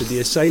 minutes later, the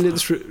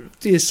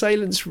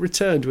assailants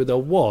returned with a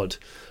wad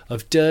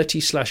of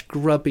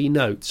dirty/grubby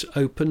notes,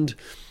 opened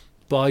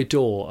by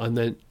door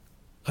and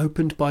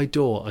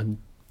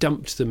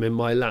dumped them in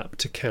my lap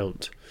to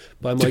count.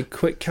 By my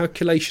quick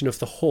calculation of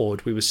the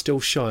hoard, we were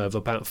still shy of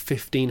about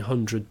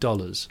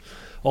 $1,500.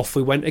 Off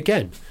we went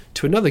again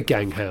to another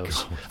gang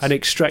house and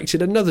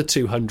extracted another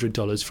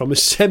 $200 from a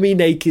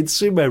semi-naked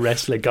sumo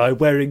wrestler guy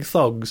wearing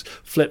thongs,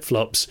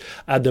 flip-flops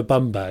and a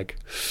bum bag.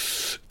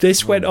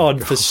 This went on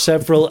for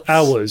several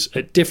hours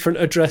at different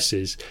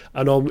addresses,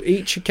 and on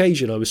each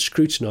occasion I was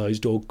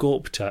scrutinised or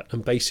gawped at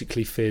and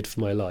basically feared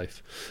for my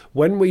life.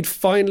 When we'd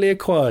finally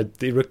acquired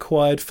the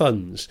required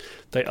funds,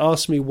 they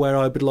asked me where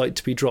I would like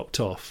to be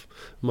dropped off.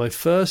 My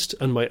first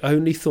and my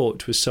only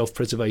thought was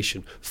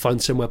self-preservation,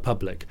 find somewhere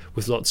public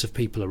with lots of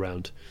people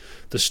around.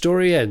 The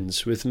story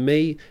ends with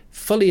me,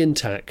 fully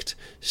intact,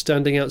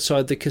 standing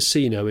outside the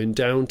casino in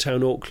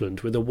downtown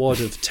Auckland with a wad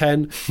of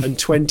 $10 and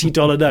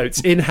 $20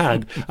 notes in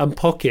hand and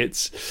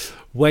pockets,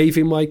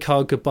 waving my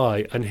car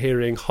goodbye and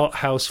hearing Hot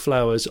House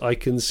Flowers I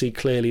Can See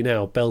Clearly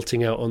Now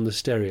belting out on the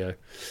stereo.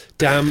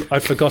 Damn,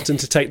 I've forgotten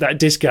to take that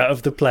disc out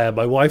of the player.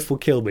 My wife will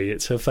kill me.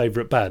 It's her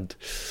favourite band.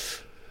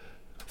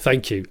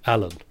 Thank you,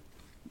 Alan.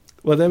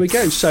 Well, there we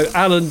go. So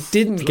Alan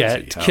didn't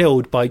get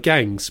killed by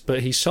gangs,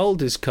 but he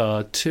sold his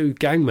car to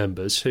gang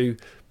members who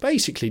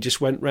basically just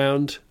went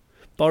round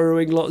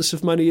borrowing lots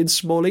of money in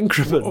small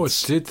increments. Or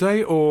did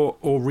they? Or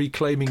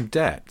reclaiming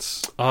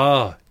debts?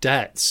 Ah,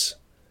 debts.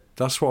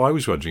 That's what I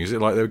was wondering. Is it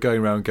like they were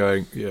going around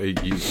going,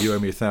 you owe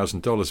me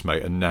 $1,000,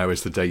 mate, and now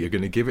is the day you're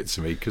going to give it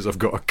to me because I've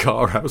got a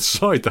car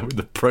outside that I'm in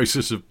the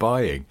process of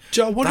buying.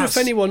 I wonder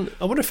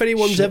if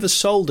anyone's ever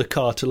sold a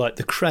car to like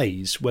the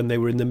Craze when they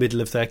were in the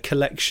middle of their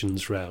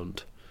collections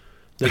round.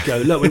 They go,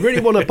 look, we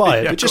really want to buy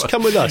it, but just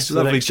come with us.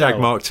 Lovely Jag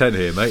Mark 10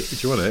 here, mate.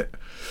 Do you want it?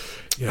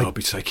 Yeah, I'll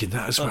be taking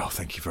that as well.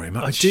 Thank you very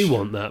much. I do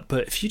want that,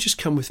 but if you just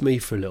come with me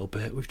for a little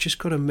bit, we've just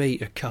got to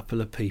meet a couple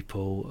of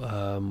people.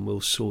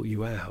 We'll sort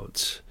you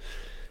out.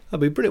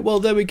 That'd be brilliant. Well,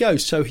 there we go.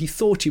 So he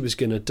thought he was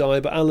going to die,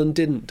 but Alan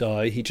didn't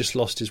die. He just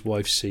lost his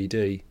wife's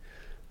CD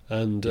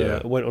and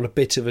went on a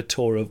bit of a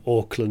tour of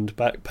Auckland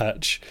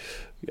Backpatch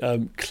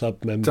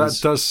club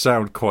members. That does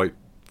sound quite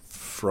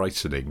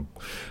frightening.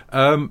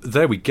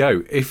 There we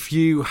go. If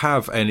you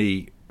have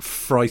any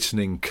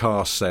frightening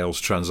car sales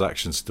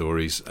transaction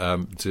stories,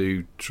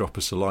 do drop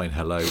us a line,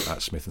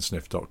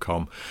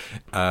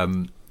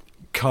 hello@smithandsniff.com.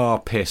 Car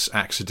piss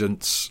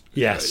accidents,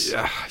 yes,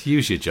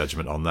 use your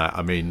judgment on that.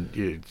 I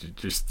mean,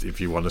 just if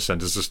you want to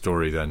send us a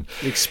story, then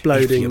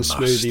exploding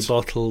smoothie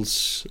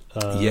bottles,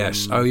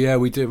 yes, oh yeah,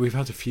 we do. We've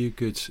had a few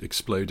good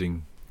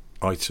exploding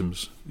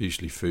items,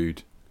 usually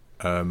food.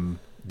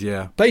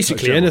 Yeah,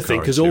 basically anything,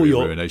 because all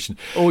your just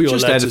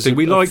letters anything.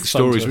 We like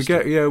stories.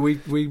 Fantastic. We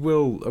get we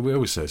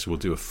always say so. We'll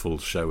do a full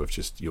show of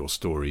just your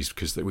stories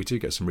because we do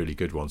get some really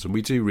good ones, and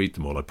we do read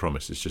them all. I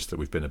promise. It's just that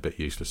we've been a bit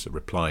useless at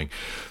replying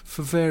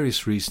for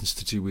various reasons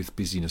to do with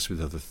busyness with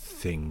other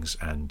things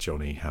and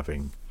Johnny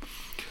having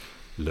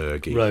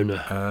lurgy.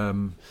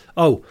 Rona.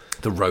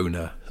 The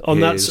Rona. On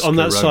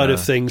that side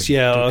of things,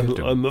 yeah,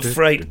 I'm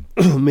afraid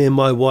me and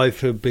my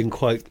wife have been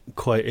quite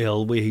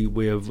ill.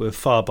 We're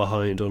far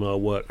behind on our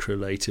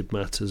work-related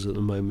matters at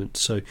the moment.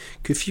 So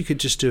if you could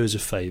just do us a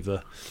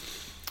favour,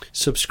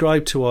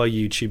 subscribe to our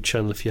YouTube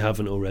channel if you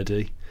haven't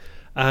already,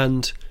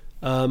 and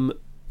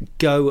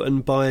go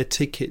and buy a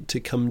ticket to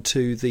come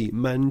to the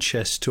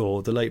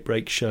Manchester, the Late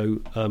Break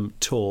Show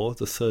tour,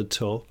 the third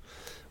tour,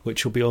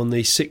 which will be on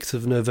the 6th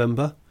of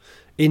November.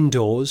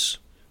 Indoors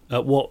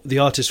at what the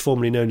artist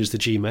formerly known as the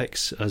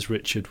GMEX, as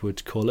Richard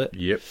would call it.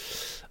 Yep.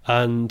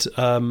 And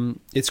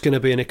it's going to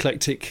be an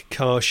eclectic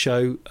car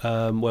show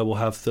where we'll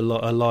have a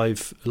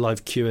live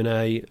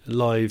Q&A,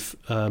 live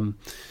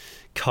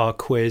car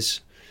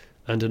quiz,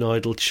 and an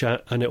idle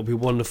chat, and it'll be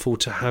wonderful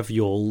to have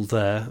you all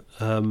there.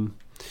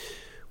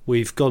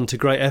 We've gone to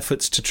great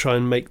efforts to try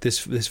and make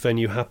this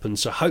venue happen,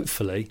 so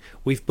hopefully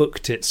we've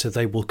booked it so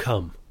they will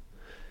come.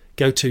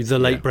 Go to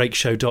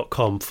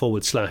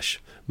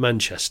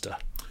thelatebreakshow.com/Manchester.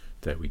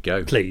 There we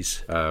go.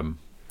 Please.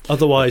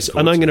 Otherwise,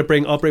 and I'll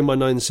bring my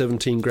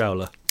 917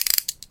 Growler.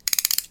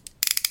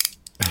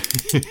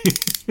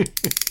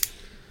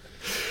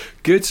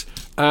 Good.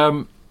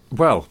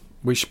 Well,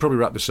 we should probably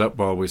wrap this up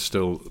while we're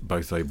still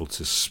both able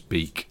to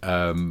speak.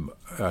 And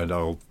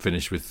I'll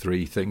finish with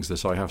 3 things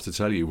that I have to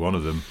tell you. One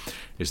of them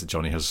is that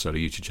Johnny has a solo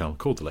YouTube channel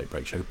called The Late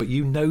Break Show. But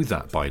you know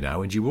that by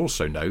now, and you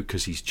also know,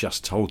 because he's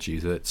just told you,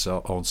 that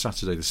on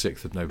Saturday the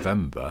 6th of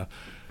November,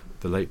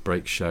 The Late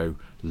Break Show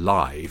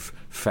live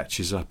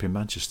fetches up in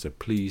Manchester.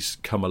 Please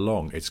come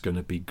along. It's going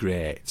to be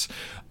great.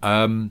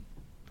 2,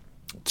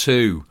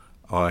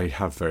 I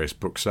have various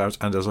books out,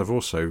 and as I've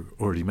also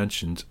already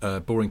mentioned,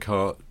 Boring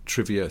Car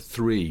Trivia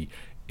 3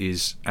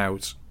 is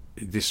out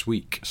this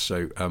week,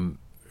 so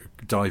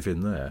dive in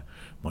there,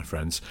 my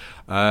friends.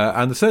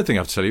 And the third thing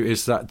I have to tell you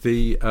is that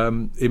the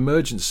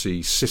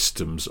emergency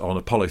systems on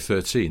Apollo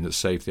 13 that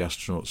saved the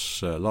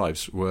astronauts'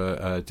 lives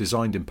were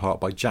designed in part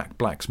by Jack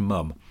Black's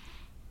mum.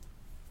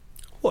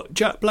 What,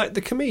 Jack Black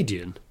the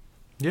comedian?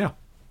 Yeah.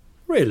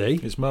 Really?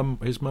 His mum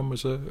was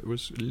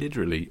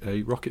literally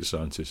a rocket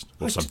scientist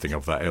or something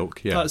of that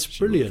ilk. Yeah, that's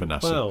brilliant. For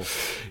NASA. Wow.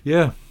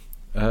 Yeah.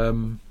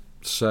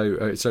 So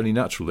it's only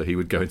natural that he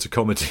would go into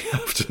comedy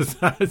after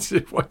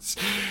that.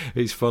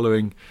 He's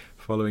following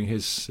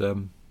his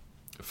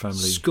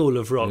family. School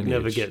of Rock lineage.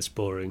 never gets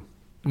boring.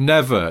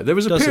 Never. There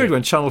was a period it?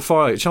 when Channel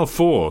 4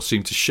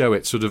 seemed to show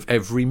it sort of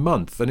every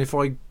month, and if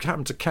I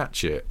happened to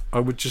catch it,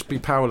 I would just be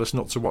powerless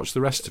not to watch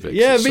the rest of it.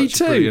 Yeah, it's me such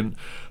too. A brilliant,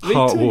 Me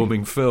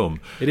heartwarming film.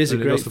 It is a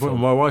great that's the point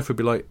film. where my wife would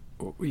be like,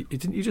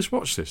 "Didn't you just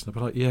watch this?" And I'd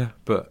be like, "Yeah,"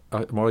 but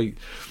my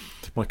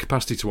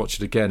capacity to watch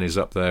it again is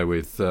up there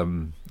with I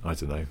don't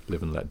know,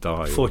 Live and Let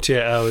Die,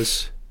 48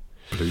 Hours,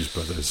 Blues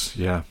Brothers.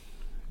 Yeah,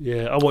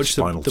 I watched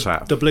Spinal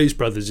Tap. The Blues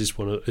Brothers is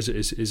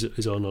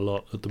on a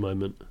lot at the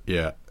moment.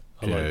 Yeah.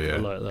 I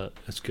like that.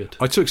 That's good.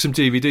 I took some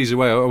DVDs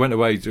away. I went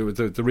away.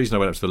 The reason I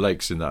went up to the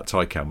lakes in that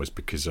Taycan was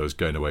because I was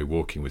going away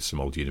walking with some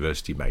old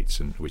university mates,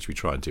 and which we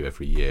try and do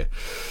every year,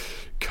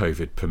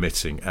 COVID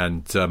permitting.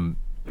 And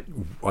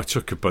I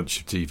took a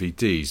bunch of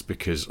DVDs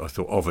because I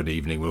thought of an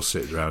evening we'll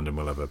sit around and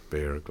we'll have a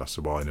beer, a glass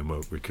of wine, and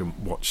we can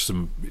watch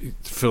some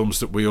films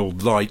that we all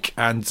like.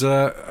 And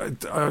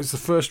it was the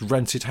first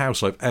rented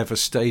house I've ever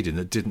stayed in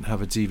that didn't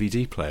have a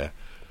DVD player.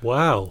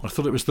 Wow. I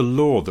thought it was the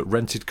law that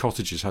rented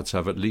cottages had to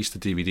have at least a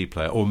DVD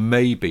player or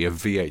maybe a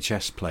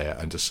VHS player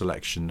and a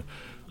selection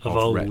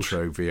of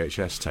retro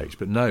VHS tapes.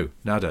 But no,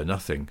 nada,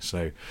 nothing.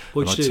 So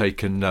I'd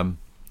taken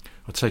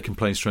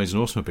Planes, Trains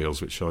and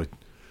Automobiles, which I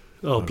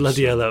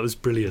bloody hell, that was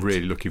brilliant.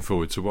 Really looking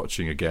forward to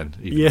watching again,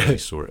 even though I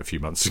saw it a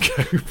few months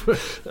ago.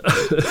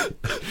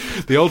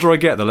 The older I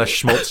get, the less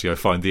schmaltzy I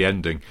find the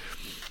ending.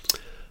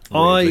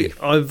 I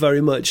very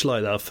much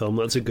like that film.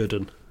 That's a good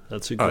one.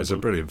 It's a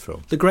brilliant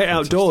film. The Great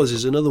Outdoors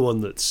is another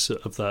one that's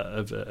of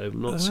that. I've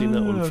not seen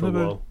that one for a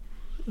while.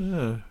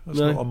 Yeah, that's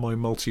not on my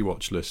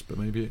multi-watch list, but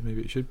maybe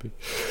it should be.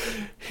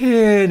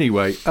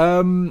 Anyway,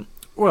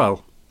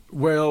 well,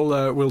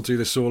 we'll do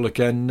this all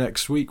again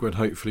next week when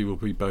hopefully we'll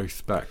be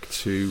both back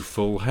to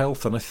full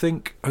health. And I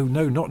think,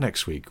 not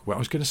next week. Well, I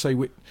was going to say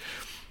what?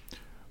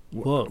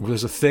 Well,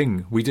 there's a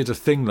thing. We did a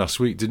thing last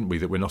week, didn't we,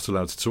 that we're not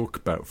allowed to talk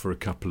about for a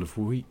couple of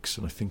weeks,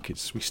 and I think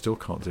we still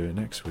can't do it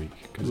next week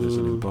because there's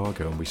an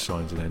embargo and we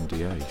signed an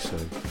NDA. So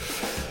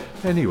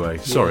anyway,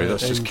 sorry,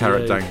 that's just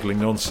carrot dangling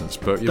nonsense,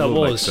 but it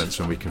will make sense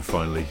when we can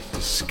finally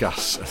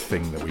discuss a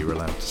thing that we were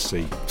allowed to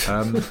see.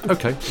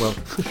 Okay, well,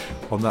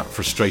 on that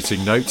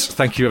frustrating note,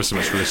 thank you ever so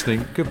much for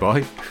listening.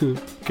 Goodbye.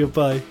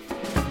 Goodbye.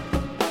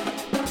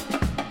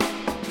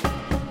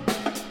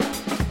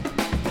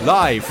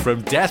 Live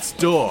from death's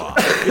door,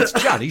 it's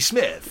Johnny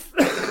Smith.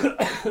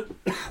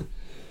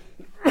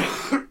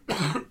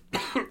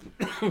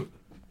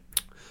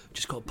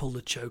 Just got to pull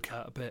the choke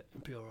out a bit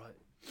and be all right.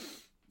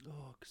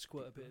 Oh,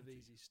 squirt a bit of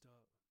Easy Start.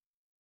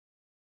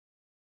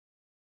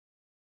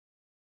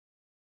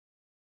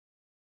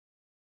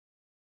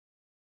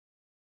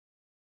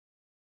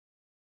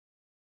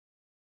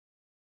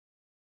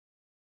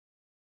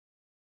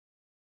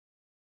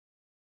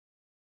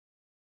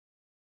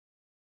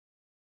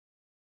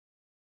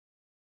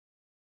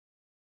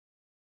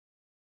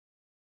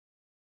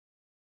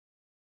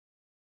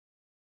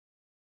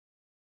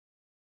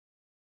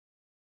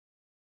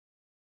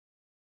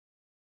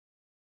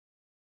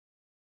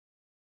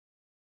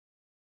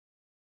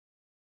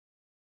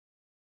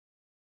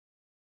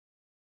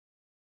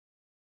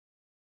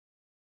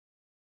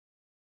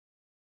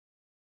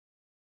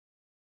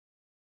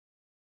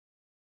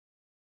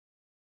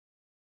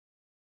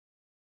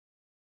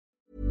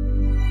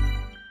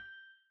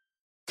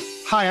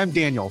 Hi, I'm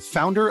Daniel,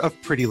 founder of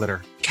Pretty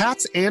Litter.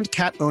 Cats and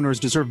cat owners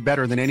deserve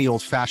better than any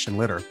old-fashioned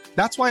litter.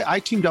 That's why I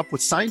teamed up with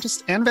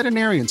scientists and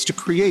veterinarians to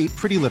create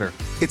Pretty Litter.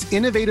 Its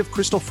innovative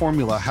crystal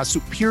formula has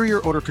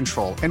superior odor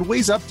control and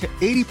weighs up to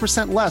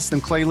 80% less than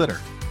clay litter.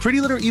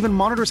 Pretty Litter even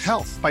monitors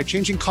health by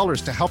changing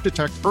colors to help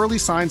detect early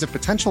signs of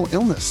potential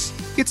illness.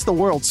 It's the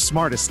world's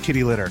smartest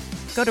kitty litter.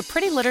 Go to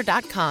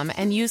prettylitter.com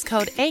and use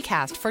code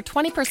ACAST for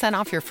 20%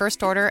 off your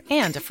first order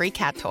and a free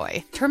cat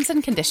toy. Terms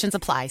and conditions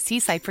apply. See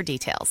site for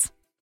details.